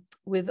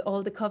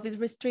all the COVID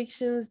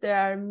restrictions, there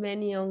are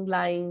many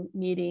online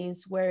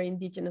meetings where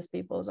indigenous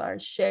peoples are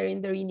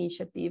sharing their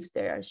initiatives,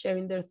 they are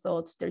sharing their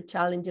thoughts, their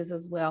challenges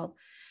as well.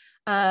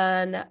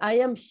 And I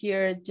am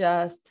here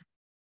just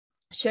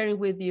sharing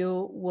with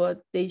you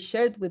what they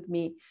shared with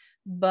me,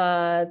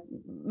 but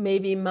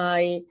maybe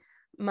my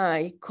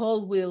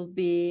call will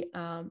be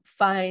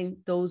find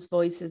those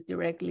voices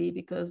directly,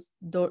 because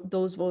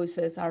those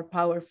voices are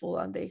powerful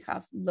and they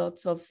have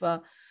lots of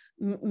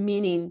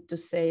meaning to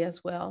say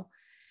as well.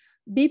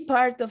 Be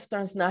part of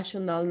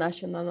transnational,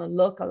 national, and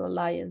local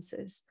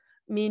alliances,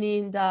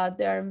 meaning that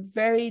there are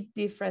very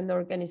different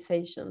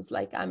organizations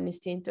like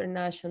Amnesty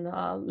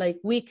International, like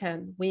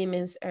WICAN,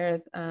 Women's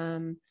Earth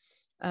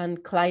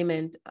and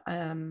Climate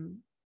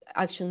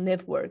Action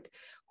Network,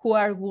 who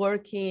are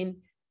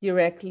working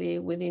directly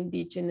with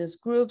indigenous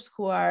groups,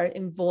 who are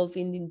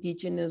involving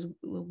indigenous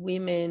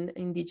women,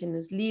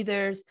 indigenous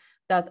leaders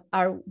that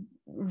are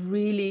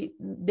really,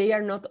 they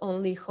are not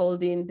only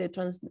holding the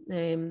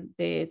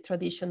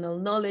traditional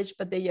knowledge,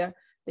 but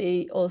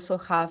they also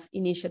have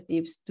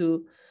initiatives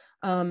to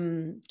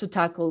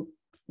tackle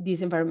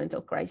this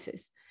environmental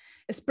crisis.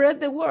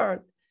 Spread the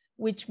word,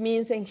 which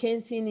means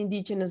enhancing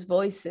indigenous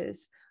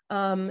voices,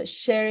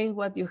 sharing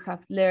what you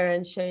have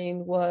learned,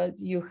 sharing what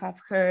you have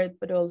heard,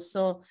 but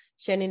also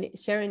sharing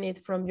it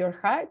from your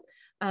heart,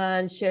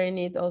 and sharing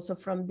it also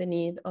from the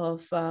need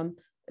of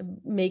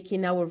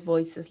making our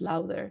voices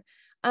louder,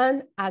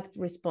 and act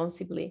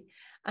responsibly.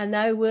 And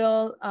I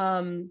will,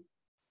 and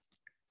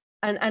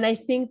I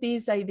think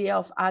this idea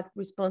of act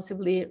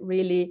responsibly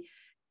really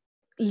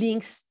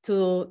links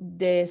to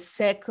the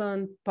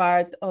second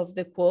part of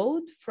the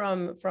quote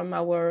from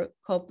our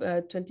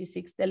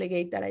COP26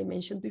 delegate that I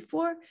mentioned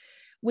before,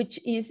 which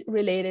is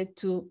related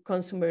to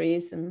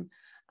consumerism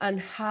and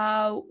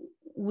how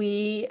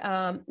we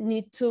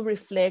need to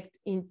reflect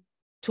in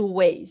 2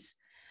 ways.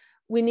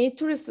 We need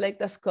to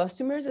reflect as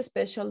customers,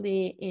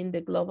 especially in the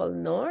global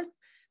north,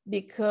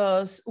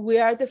 because we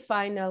are the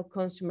final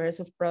consumers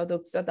of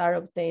products that are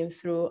obtained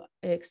through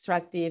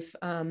extractive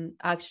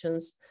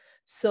actions.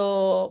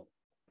 So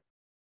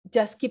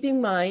just keep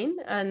in mind,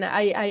 and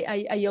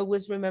I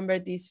always remember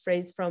this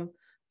phrase from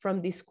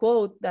this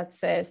quote that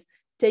says,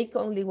 take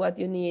only what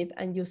you need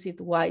and use it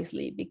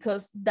wisely,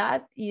 because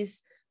that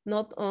is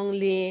not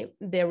only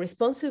the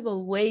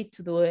responsible way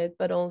to do it,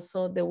 but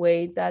also the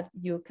way that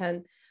you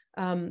can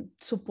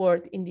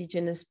support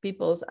indigenous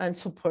peoples and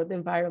support the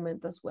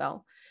environment as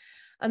well.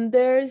 And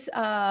there's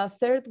a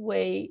third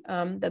way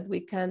that we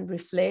can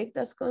reflect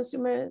as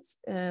consumers,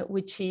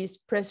 which is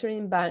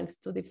pressuring banks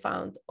to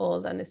defund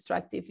old and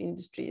extractive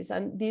industries.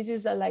 And this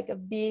is like a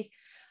big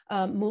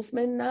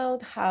movement now,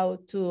 how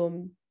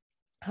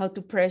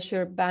to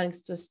pressure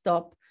banks to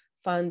stop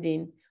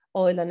funding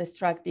oil and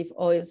extractive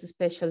oils,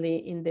 especially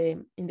in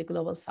the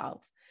global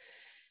south.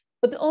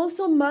 But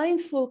also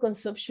mindful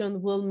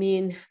consumption will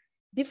mean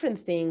different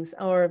things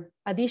or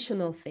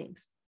additional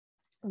things.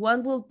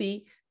 One will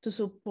be to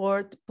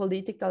support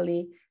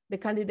politically the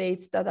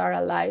candidates that are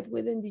allied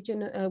with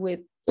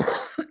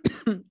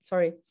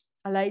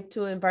allied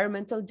to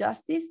environmental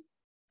justice.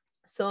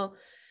 So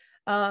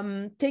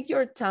take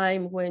your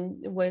time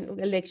when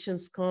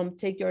elections come,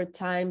 take your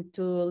time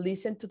to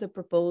listen to the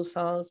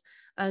proposals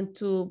and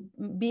to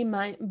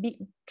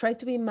try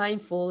to be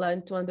mindful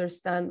and to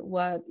understand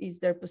what is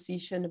their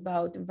position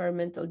about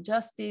environmental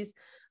justice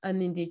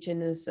and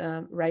indigenous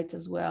rights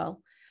as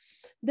well.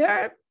 There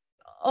are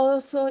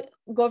also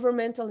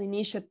governmental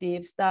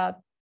initiatives that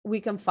we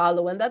can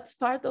follow, and that's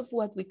part of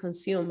what we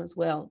consume as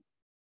well.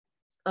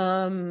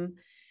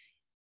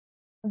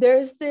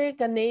 There's the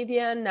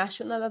Canadian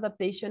National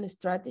Adaptation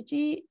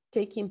Strategy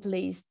taking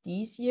place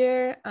this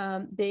year.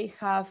 They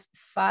have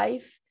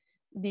 5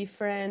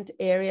 different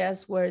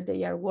areas where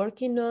they are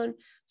working on.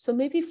 So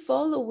maybe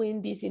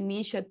following this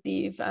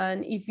initiative,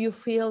 and if you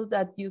feel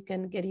that you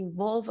can get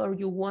involved or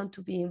you want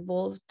to be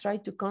involved, try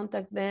to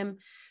contact them.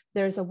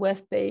 There's a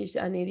web page,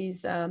 and it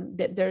is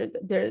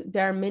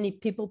there are many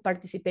people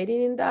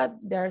participating in that.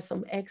 There are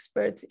some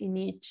experts in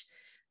each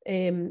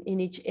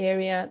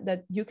area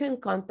that you can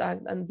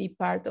contact and be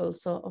part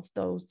also of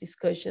those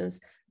discussions,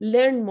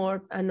 learn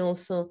more, and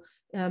also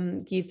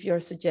give your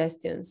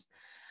suggestions.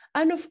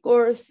 And of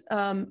course,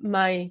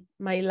 my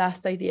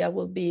last idea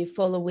will be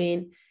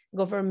following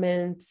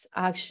government's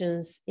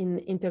actions in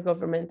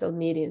intergovernmental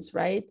meetings,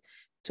 right?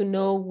 To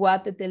know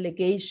what the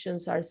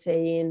delegations are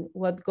saying,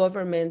 what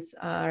governments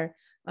are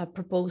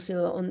proposing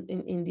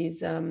in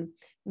these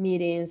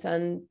meetings,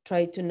 and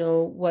try to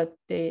know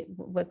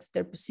what's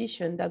their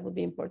position. That would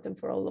be important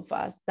for all of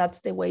us.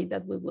 That's the way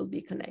that we will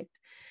be connected.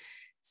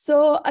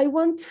 So I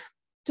want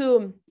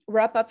to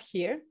wrap up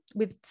here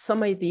with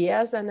some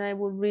ideas, and I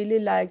would really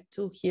like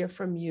to hear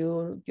from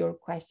you, your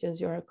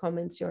questions, your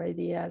comments, your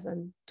ideas,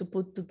 and to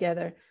put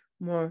together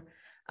more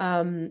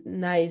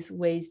nice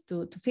ways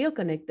to feel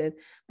connected.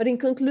 But in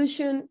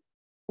conclusion,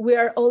 we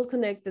are all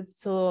connected,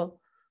 so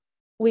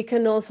we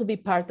can also be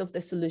part of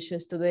the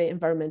solutions to the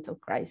environmental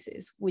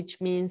crisis,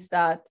 which means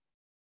that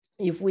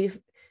if we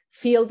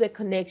feel the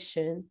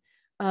connection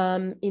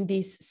in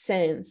this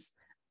sense,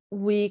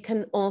 we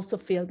can also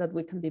feel that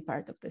we can be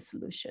part of the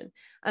solution.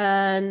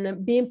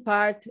 And being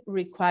part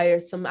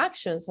requires some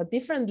actions at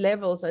different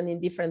levels and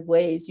in different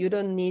ways. You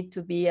don't need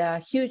to be a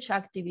huge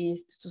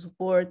activist to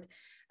support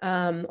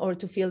or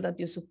to feel that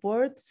you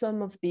support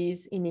some of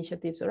these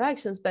initiatives or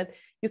actions, but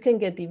you can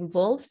get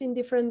involved in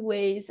different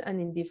ways and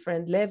in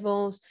different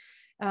levels.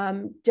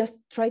 Just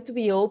try to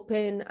be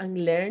open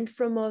and learn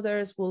from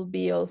others will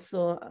be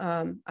also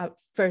a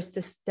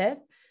first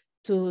step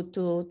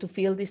to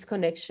feel this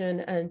connection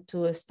and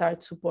to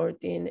start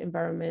supporting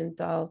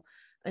environmental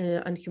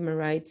and human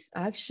rights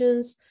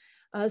actions.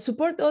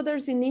 Support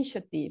others'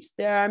 initiatives.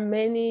 There are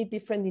many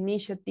different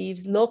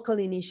initiatives, local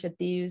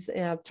initiatives,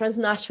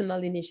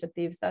 transnational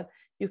initiatives that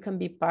you can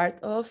be part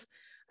of,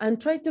 and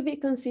try to be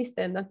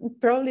consistent. And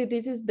probably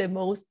this is the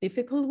most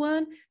difficult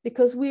one,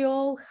 because we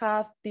all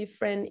have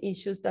different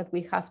issues that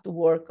we have to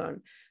work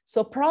on.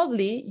 So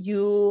probably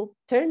you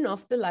turn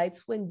off the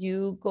lights when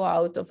you go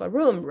out of a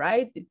room,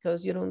 right?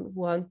 Because you don't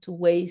want to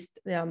waste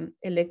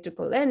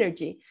electrical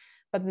energy,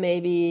 but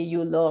maybe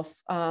you love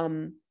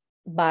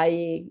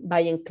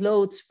buying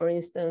clothes, for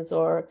instance,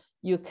 or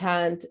you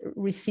can't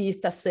resist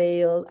a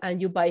sale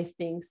and you buy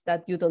things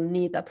that you don't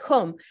need at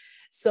home.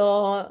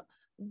 So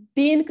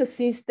being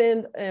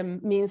consistent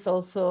means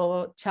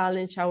also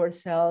challenge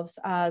ourselves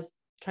as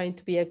trying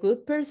to be a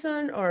good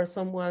person, or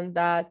someone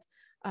that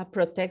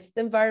protects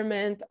the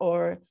environment,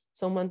 or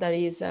someone that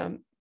is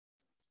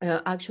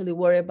actually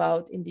worried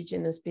about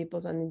indigenous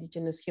peoples and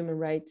indigenous human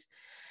rights.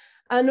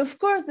 And of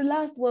course, the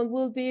last one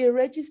will be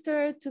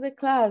registered to the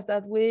class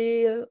that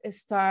will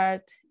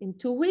start in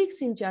 2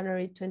 weeks, in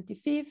January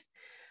 25th.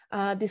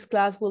 This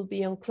class will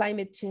be on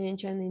climate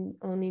change and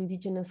on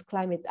indigenous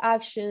climate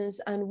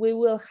actions, and we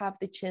will have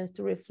the chance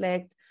to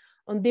reflect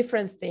on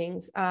different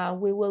things.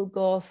 We will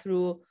go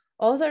through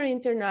other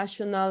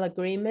international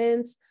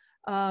agreements,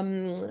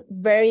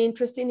 very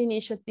interesting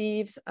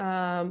initiatives.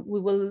 We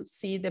will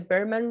see the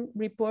Berman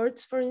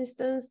reports, for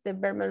instance. The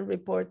Berman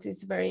reports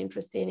is very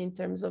interesting in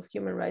terms of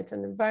human rights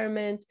and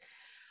environment.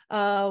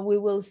 We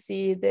will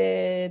see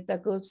the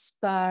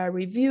DAGOSPA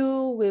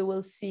review. We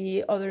will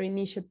see other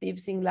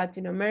initiatives in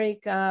Latin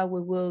America.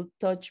 We will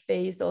touch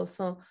base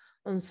also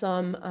on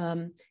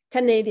some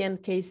Canadian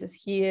cases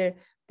here.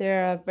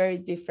 There are very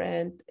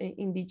different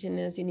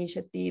Indigenous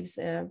initiatives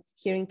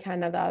here in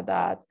Canada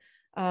that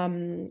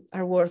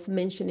are worth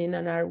mentioning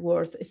and are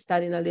worth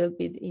studying a little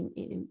bit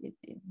in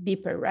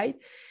deeper, right?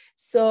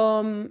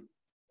 So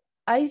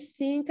I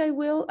think I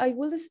will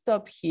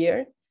stop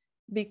here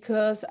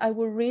because I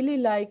would really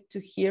like to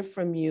hear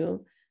from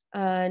you.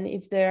 And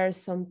if there are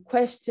some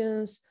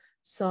questions,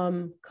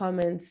 some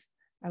comments,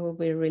 I will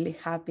be really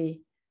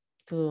happy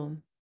to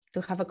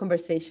have a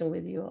conversation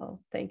with you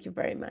all. Thank you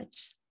very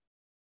much.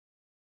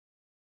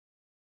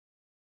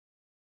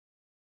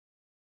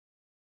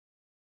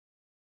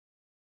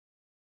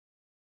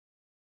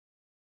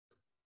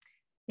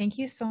 Thank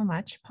you so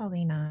much,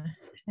 Paulina.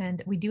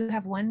 And we do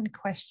have one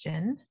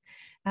question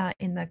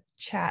in the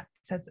chat.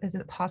 It says, is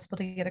it possible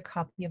to get a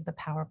copy of the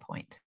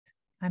PowerPoint?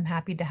 I'm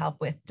happy to help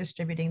with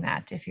distributing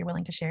that if you're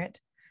willing to share it.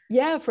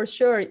 Yeah, for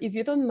sure. If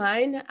you don't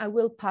mind, I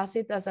will pass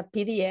it as a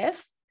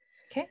PDF.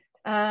 Okay.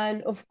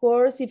 And of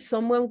course, if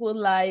someone would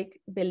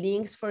like the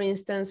links, for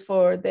instance,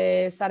 for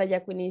the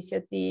Sarayaku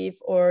Initiative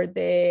or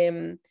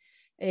the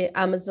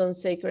Amazon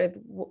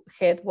Sacred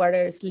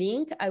Headwaters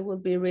link, I will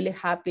be really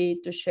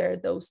happy to share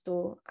those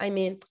two. I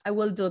mean, I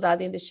will do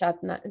that in the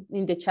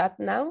chat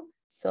now.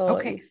 So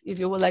okay. if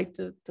you would like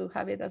to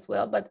have it as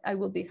well, but I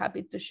will be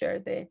happy to share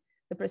the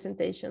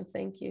presentation.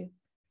 Thank you.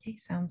 Okay,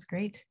 sounds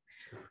great.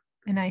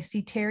 And I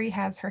see Terry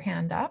has her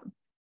hand up.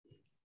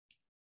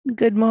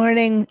 Good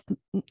morning.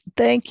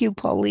 Thank you,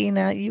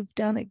 Paulina. You've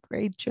done a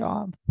great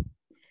job.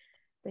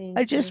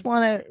 I just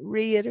want to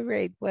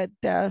reiterate what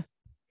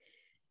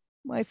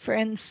my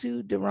friend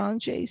Sue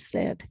Deranger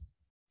said.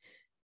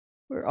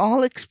 We're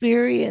all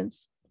experiencing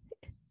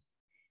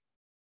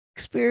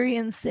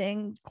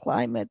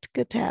climate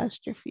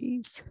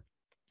catastrophes.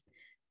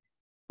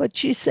 But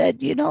she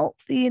said, you know,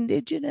 the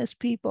Indigenous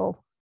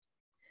people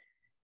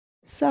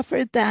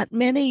suffered that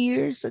many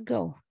years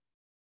ago,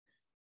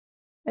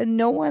 and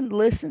no one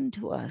listened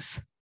to us.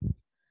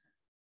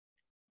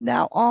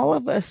 Now all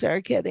of us are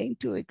getting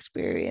to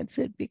experience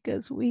it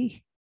because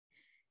we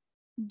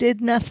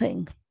did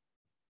nothing.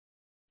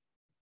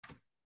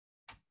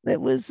 It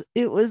was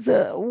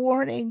a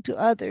warning to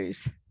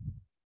others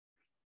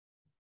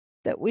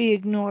that we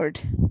ignored.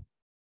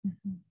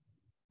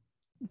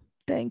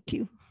 Thank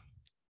you.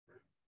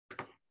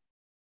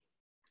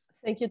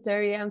 Thank you,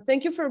 Terry, and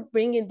thank you for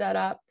bringing that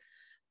up.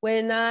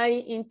 When I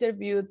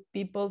interviewed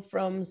people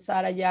from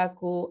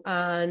Sarayaku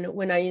and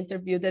when I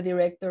interviewed the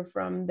director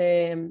from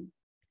the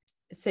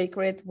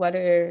Sacred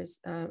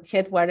Waters,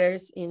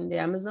 Headwaters in the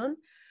Amazon,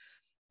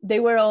 they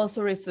were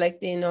also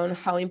reflecting on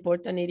how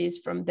important it is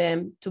from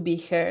them to be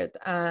heard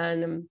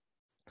and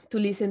to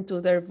listen to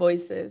their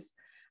voices.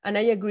 And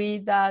I agree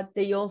that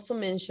they also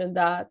mentioned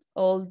that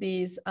all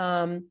these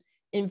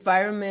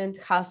environment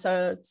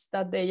hazards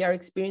that they are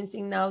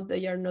experiencing now,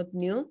 they are not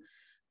new.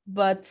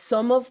 But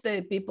some of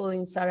the people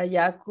in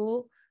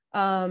Sarayaku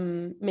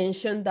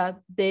mentioned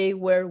that they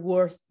were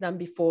worse than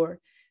before.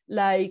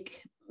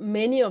 Like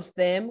many of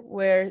them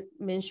were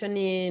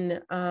mentioning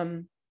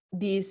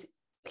these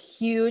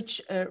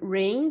huge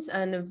rains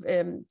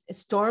and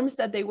storms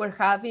that they were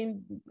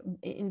having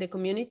in the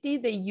community.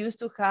 They used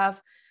to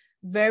have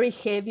very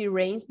heavy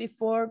rains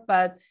before,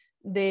 but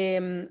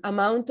the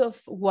amount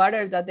of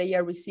water that they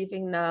are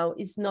receiving now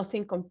is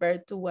nothing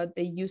compared to what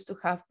they used to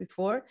have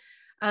before.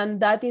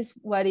 And that is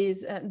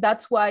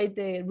that's why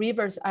the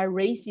rivers are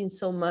rising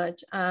so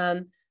much.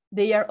 And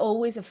they are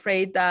always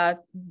afraid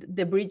that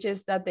the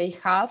bridges that they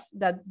have,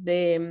 that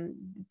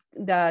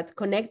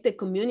connect the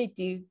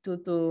community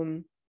to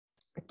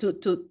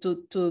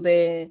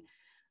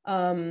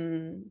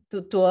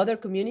other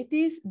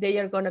communities, they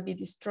are going to be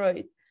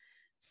destroyed.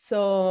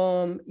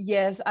 So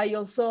yes, I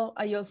also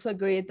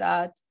agree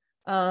that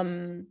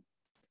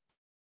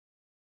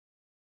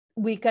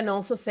we can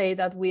also say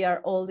that we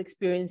are all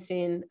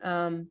experiencing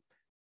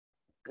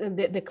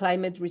the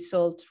climate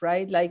results,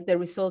 right? Like the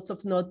results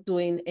of not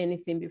doing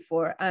anything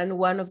before. And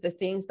one of the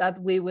things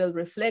that we will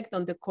reflect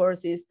on the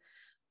course is,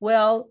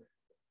 well,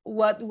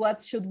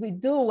 what should we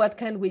do? What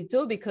can we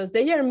do? Because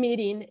they are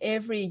meeting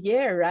every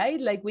year,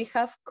 right? Like we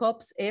have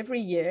COPs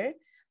every year.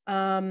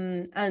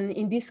 And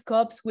in these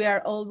COPs, we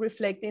are all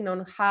reflecting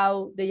on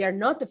how they are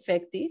not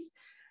effective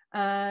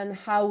and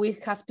how we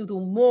have to do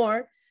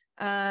more.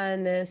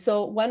 And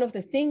so one of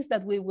the things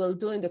that we will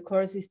do in the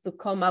course is to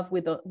come up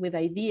with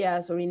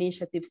ideas or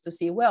initiatives to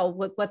see, well,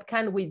 what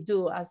can we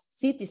do as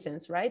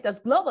citizens, right?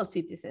 As global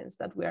citizens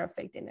that we are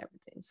affecting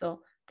everything.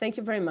 So thank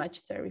you very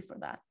much, Terry, for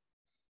that.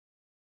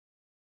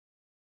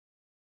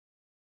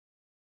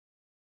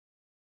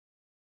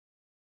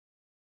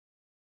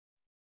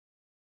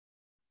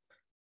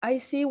 I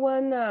see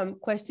one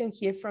question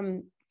here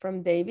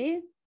from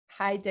David.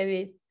 Hi,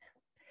 David.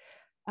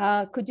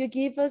 Could you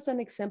give us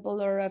an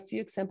example or a few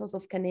examples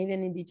of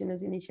Canadian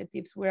Indigenous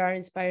initiatives we are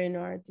inspiring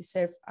or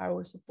deserve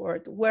our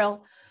support?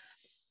 Well,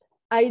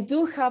 I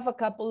do have a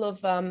couple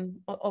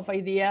of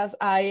ideas.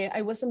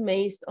 I was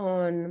amazed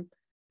on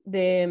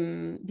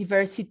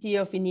diversity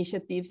of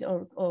initiatives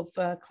or of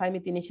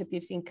climate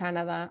initiatives in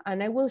Canada.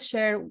 And I will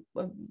share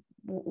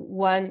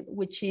one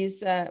which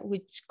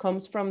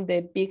comes from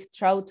the Big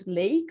Trout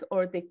Lake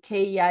or the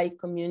KI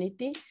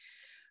community.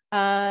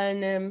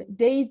 And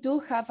they do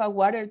have a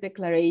water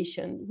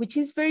declaration, which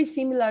is very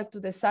similar to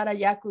the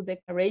Sarayaku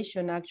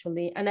declaration,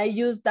 actually. And I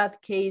used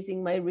that case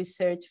in my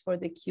research for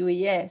the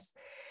QES,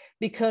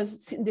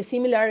 because the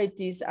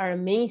similarities are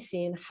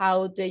amazing,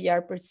 how they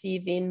are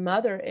perceiving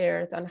Mother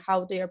Earth and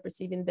how they are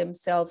perceiving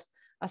themselves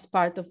as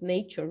part of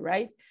nature,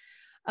 right?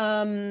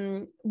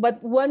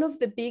 But one of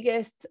the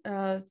biggest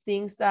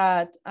things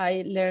that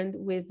I learned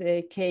with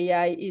the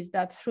KI is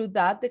that through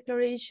that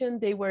declaration,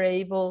 they were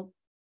able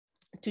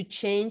to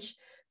change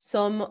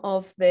some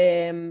of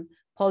the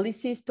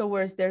policies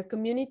towards their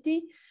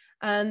community.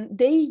 And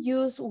they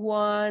use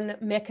one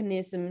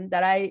mechanism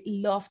that I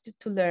loved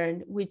to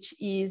learn, which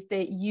is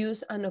the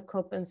use and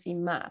occupancy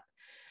map.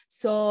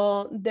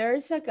 So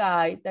there's a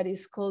guy that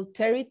is called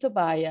Terry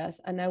Tobias,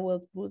 and I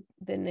will put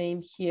the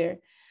name here.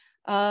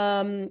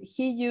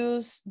 He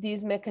used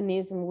this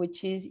mechanism,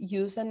 which is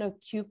use and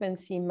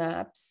occupancy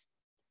maps,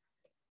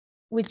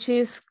 which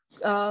is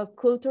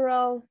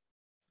cultural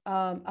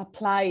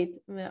applied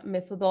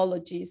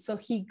methodology. So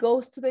he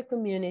goes to the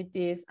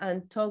communities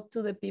and talk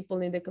to the people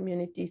in the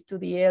communities, to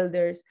the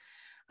elders,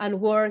 and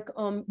work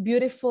on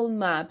beautiful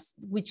maps,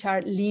 which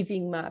are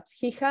living maps.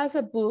 He has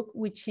a book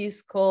which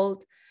is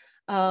called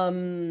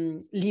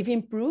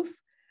Living Proof.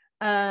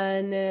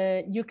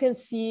 And you can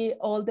see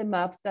all the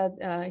maps that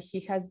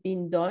he has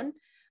been done.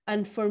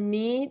 And for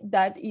me,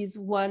 that is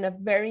a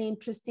very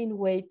interesting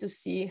way to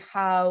see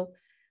how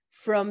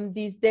from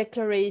these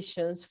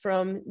declarations,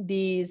 from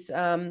these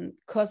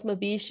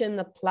cosmovision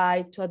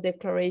applied to a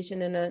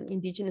declaration in an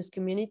Indigenous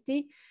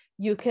community,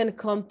 you can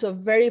come to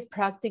very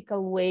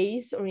practical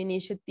ways or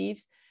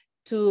initiatives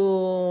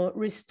to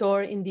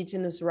restore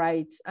Indigenous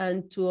rights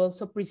and to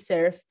also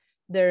preserve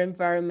their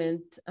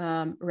environment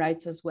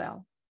rights as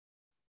well.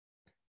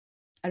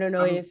 I don't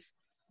know if...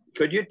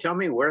 Could you tell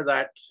me where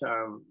that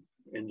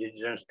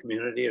Indigenous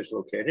community is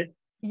located?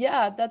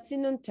 Yeah, that's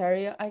in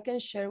Ontario. I can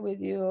share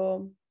with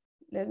you.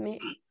 Let me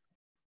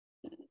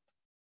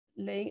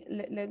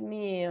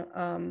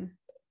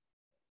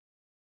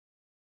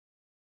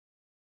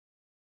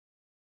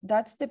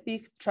that's the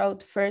Big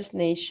Trout First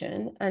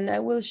Nation, and I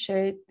will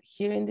share it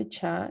here in the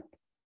chat.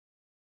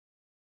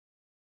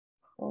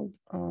 Hold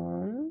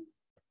on.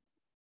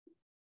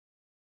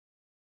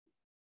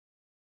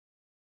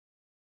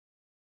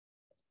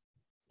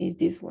 Is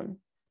this one,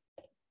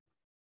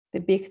 the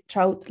Big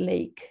Trout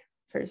Lake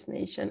First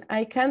Nation.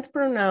 I can't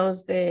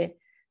pronounce the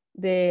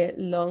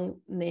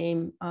long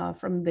name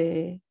from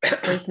the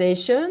First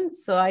Nation,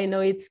 so I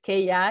know it's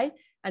KI.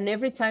 And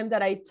every time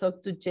that I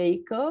talk to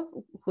Jacob,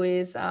 who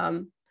is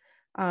someone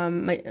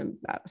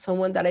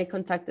that I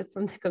contacted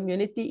from the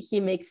community,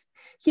 he makes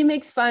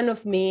fun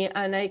of me,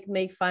 and I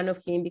make fun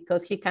of him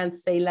because he can't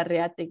say La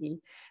Reategui.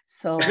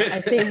 So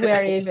I think we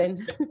are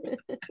even.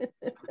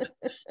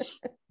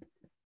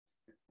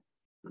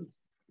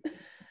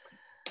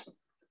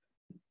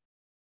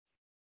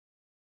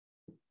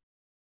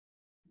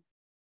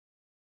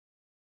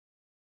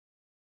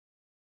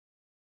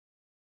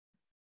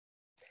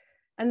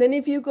 And then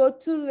if you go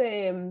to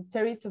the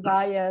Terry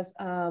Tobias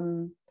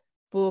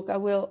book, I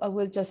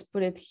will just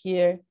put it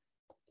here.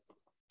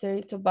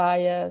 Terry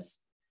Tobias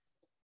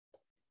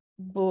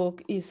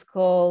book is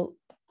called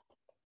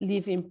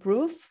Living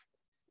Proof.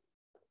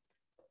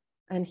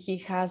 And he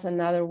has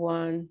another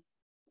one.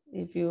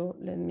 If you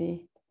let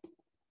me,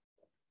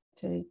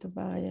 Terry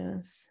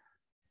Tobias.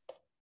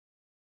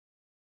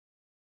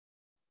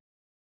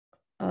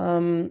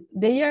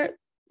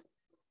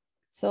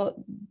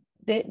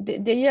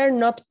 They are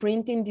not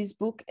printing this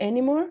book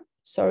anymore.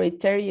 Sorry,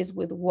 Terry is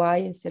with Y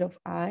instead of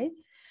I.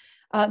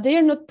 They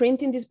are not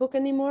printing this book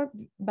anymore,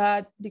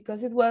 but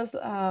because it was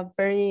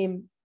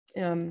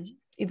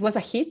it was a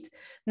hit,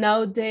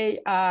 now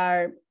they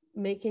are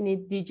making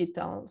it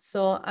digital.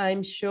 So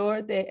I'm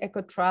sure the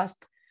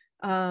EcoTrust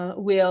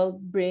will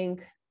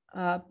bring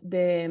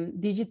the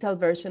digital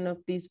version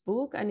of this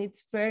book. And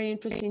it's very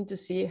interesting to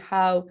see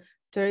how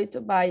Terry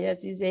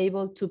Tobias is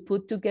able to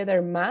put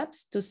together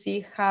maps to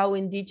see how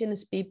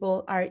Indigenous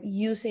people are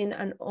using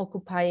and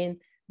occupying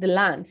the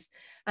lands.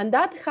 And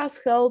that has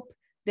helped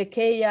the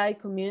KI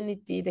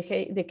community,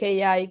 the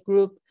KI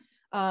group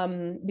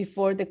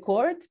before the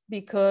court,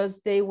 because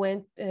they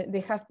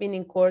have been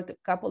in court a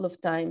couple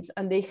of times,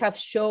 and they have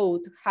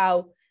showed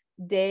how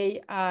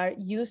they are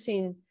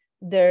using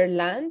their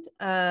land.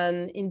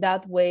 And in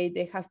that way,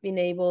 they have been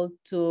able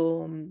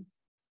to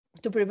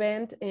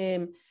prevent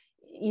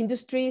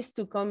industries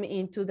to come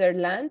into their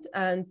land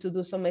and to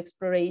do some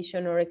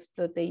exploration or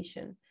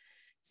exploitation.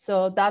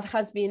 So that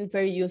has been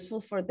very useful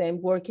for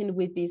them working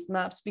with these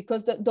maps,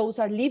 because those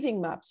are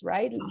living maps,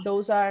 right?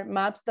 Those are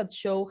maps that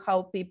show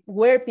how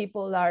where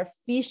people are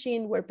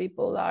fishing, where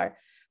people are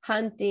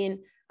hunting.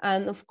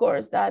 And of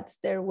course, that's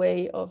their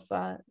way of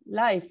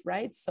life,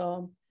 right?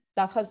 So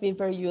that has been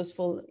very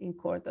useful in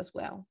court as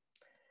well.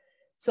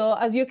 So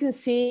as you can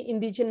see,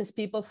 Indigenous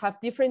peoples have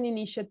different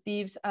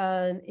initiatives,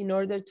 and in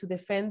order to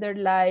defend their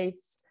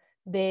lives,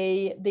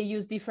 they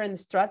use different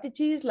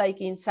strategies.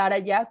 Like in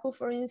Sarayaku,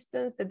 for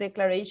instance, the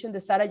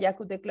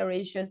Sarayaku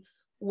Declaration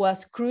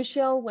was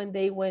crucial when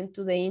they went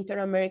to the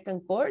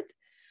Inter-American Court.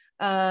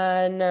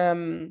 And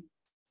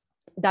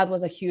that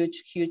was a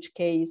huge, huge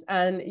case.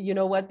 And you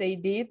know what they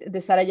did? The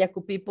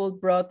Sarayaku people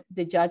brought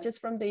the judges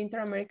from the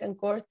Inter-American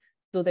Court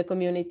to the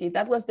community.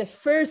 That was the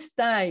first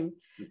time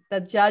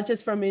that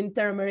judges from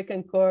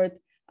Inter-American Court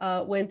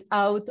went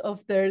out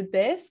of their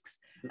desks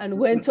and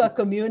went to a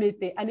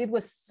community. And it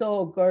was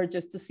so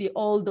gorgeous to see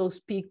all those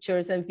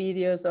pictures and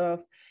videos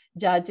of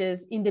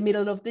judges in the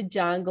middle of the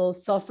jungle,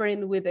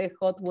 suffering with the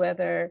hot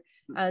weather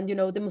and, you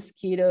know, the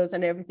mosquitoes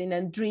and everything,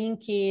 and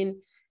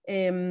drinking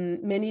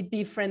many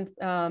different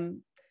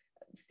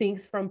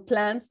things from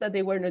plants that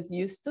they were not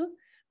used to.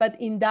 But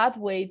in that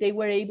way, they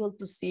were able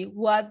to see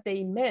what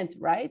they meant,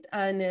 right?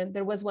 And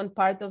there was one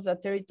part of the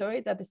territory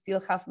that still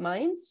have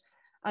mines,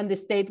 and the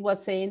state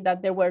was saying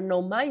that there were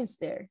no mines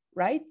there,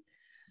 right?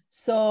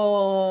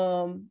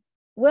 So,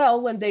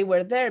 well, when they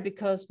were there,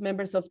 because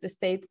members of the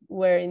state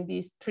were in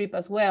this trip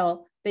as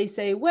well, they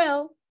say,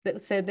 well, the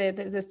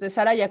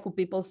Sarayaku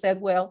people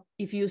said, well,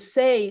 if you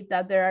say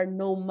that there are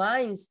no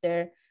mines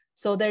there,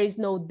 so there is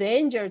no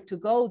danger to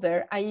go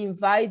there, I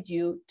invite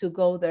you to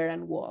go there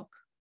and walk.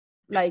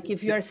 Like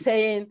if you're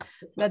saying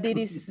that it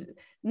is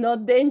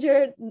not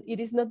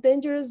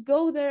dangerous,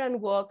 go there and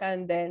walk,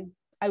 and then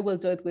I will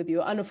do it with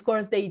you. And of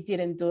course they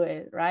didn't do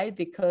it, right?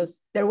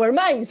 Because there were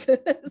mines.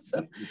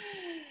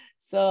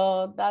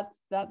 so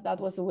that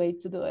was a way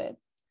to do it.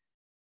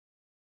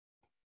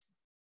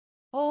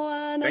 Oh,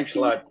 and thanks a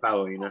lot,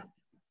 Paulina.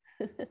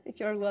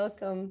 You're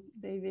welcome,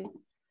 David.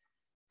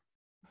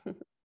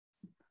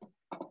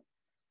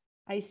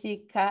 I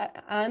see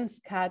Anne's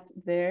cat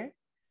there.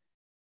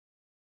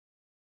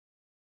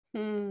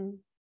 So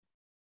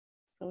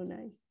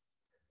nice.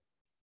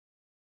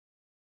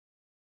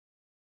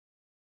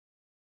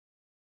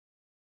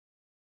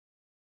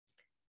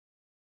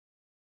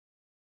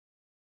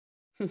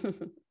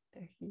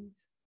 There he is.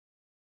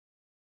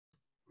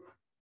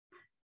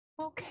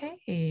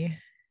 Okay.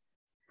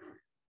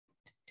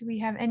 Do we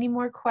have any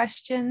more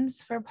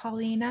questions for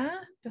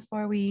Paulina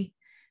before we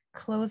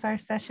close our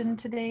session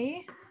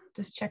today?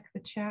 Just check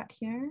the chat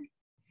here.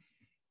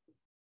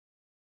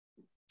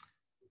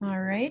 All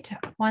right,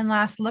 one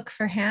last look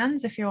for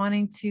hands. If you're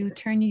wanting to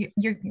turn,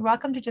 you're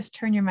welcome to just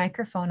turn your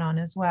microphone on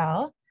as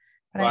well.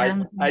 But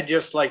well, I'd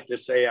just like to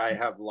say I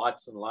have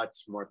lots and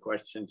lots more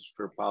questions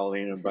for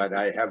Paulina, but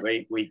I have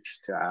 8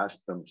 weeks to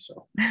ask them,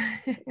 so.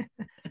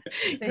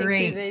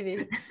 Great. Thank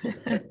you,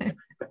 David.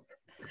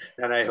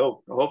 And I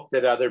hope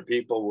that other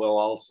people will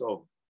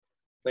also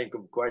think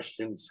of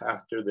questions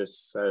after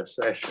this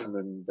session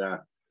and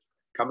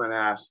come and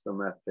ask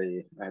them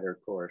at our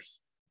course.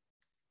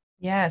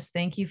 Yes,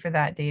 thank you for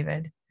that,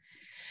 David.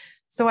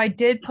 So I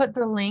did put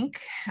the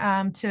link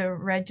to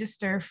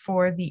register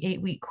for the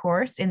 8-week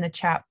course in the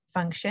chat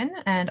function.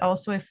 And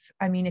also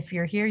if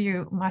you're here,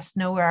 you must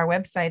know where our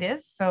website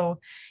is. So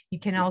you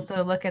can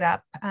also look it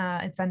up.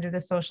 It's under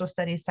the social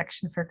studies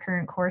section for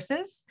current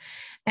courses.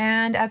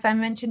 And as I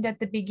mentioned at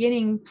the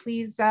beginning,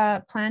 please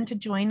plan to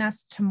join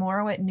us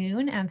tomorrow at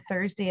noon and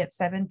Thursday at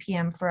 7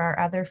 p.m. for our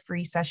other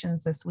free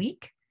sessions this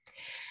week.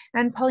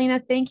 And Paulina,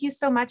 thank you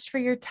so much for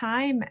your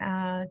time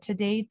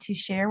today to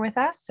share with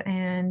us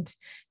and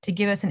to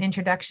give us an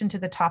introduction to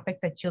the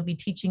topic that you'll be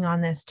teaching on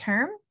this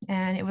term.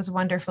 And it was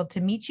wonderful to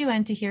meet you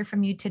and to hear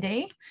from you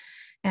today.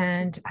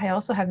 And I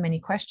also have many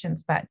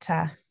questions, but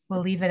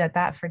we'll leave it at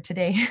that for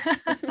today.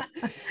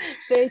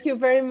 Thank you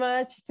very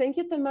much. Thank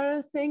you,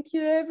 Tamara. Thank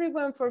you,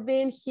 everyone, for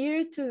being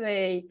here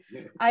today.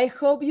 I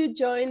hope you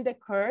join the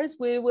course.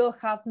 We will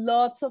have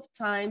lots of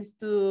times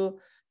to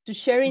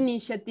share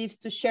initiatives,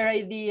 to share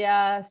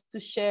ideas, to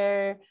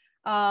share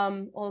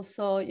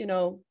also, you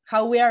know,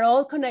 how we are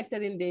all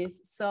connected in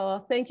this.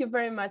 So thank you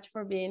very much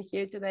for being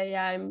here today.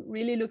 I'm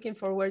really looking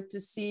forward to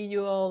see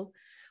you all,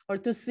 or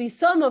to see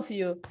some of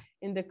you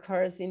in the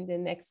course in the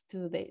next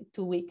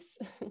 2 weeks.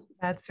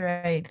 That's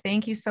right.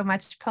 Thank you so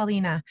much,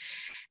 Paulina.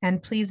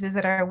 And please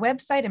visit our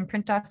website and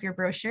print off your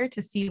brochure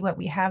to see what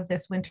we have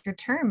this winter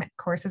term.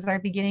 Courses are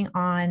beginning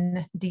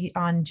on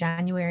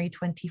January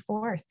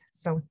 24th.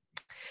 So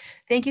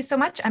thank you so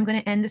much. I'm going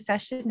to end the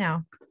session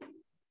now.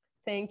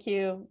 Thank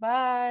you.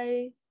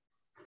 Bye.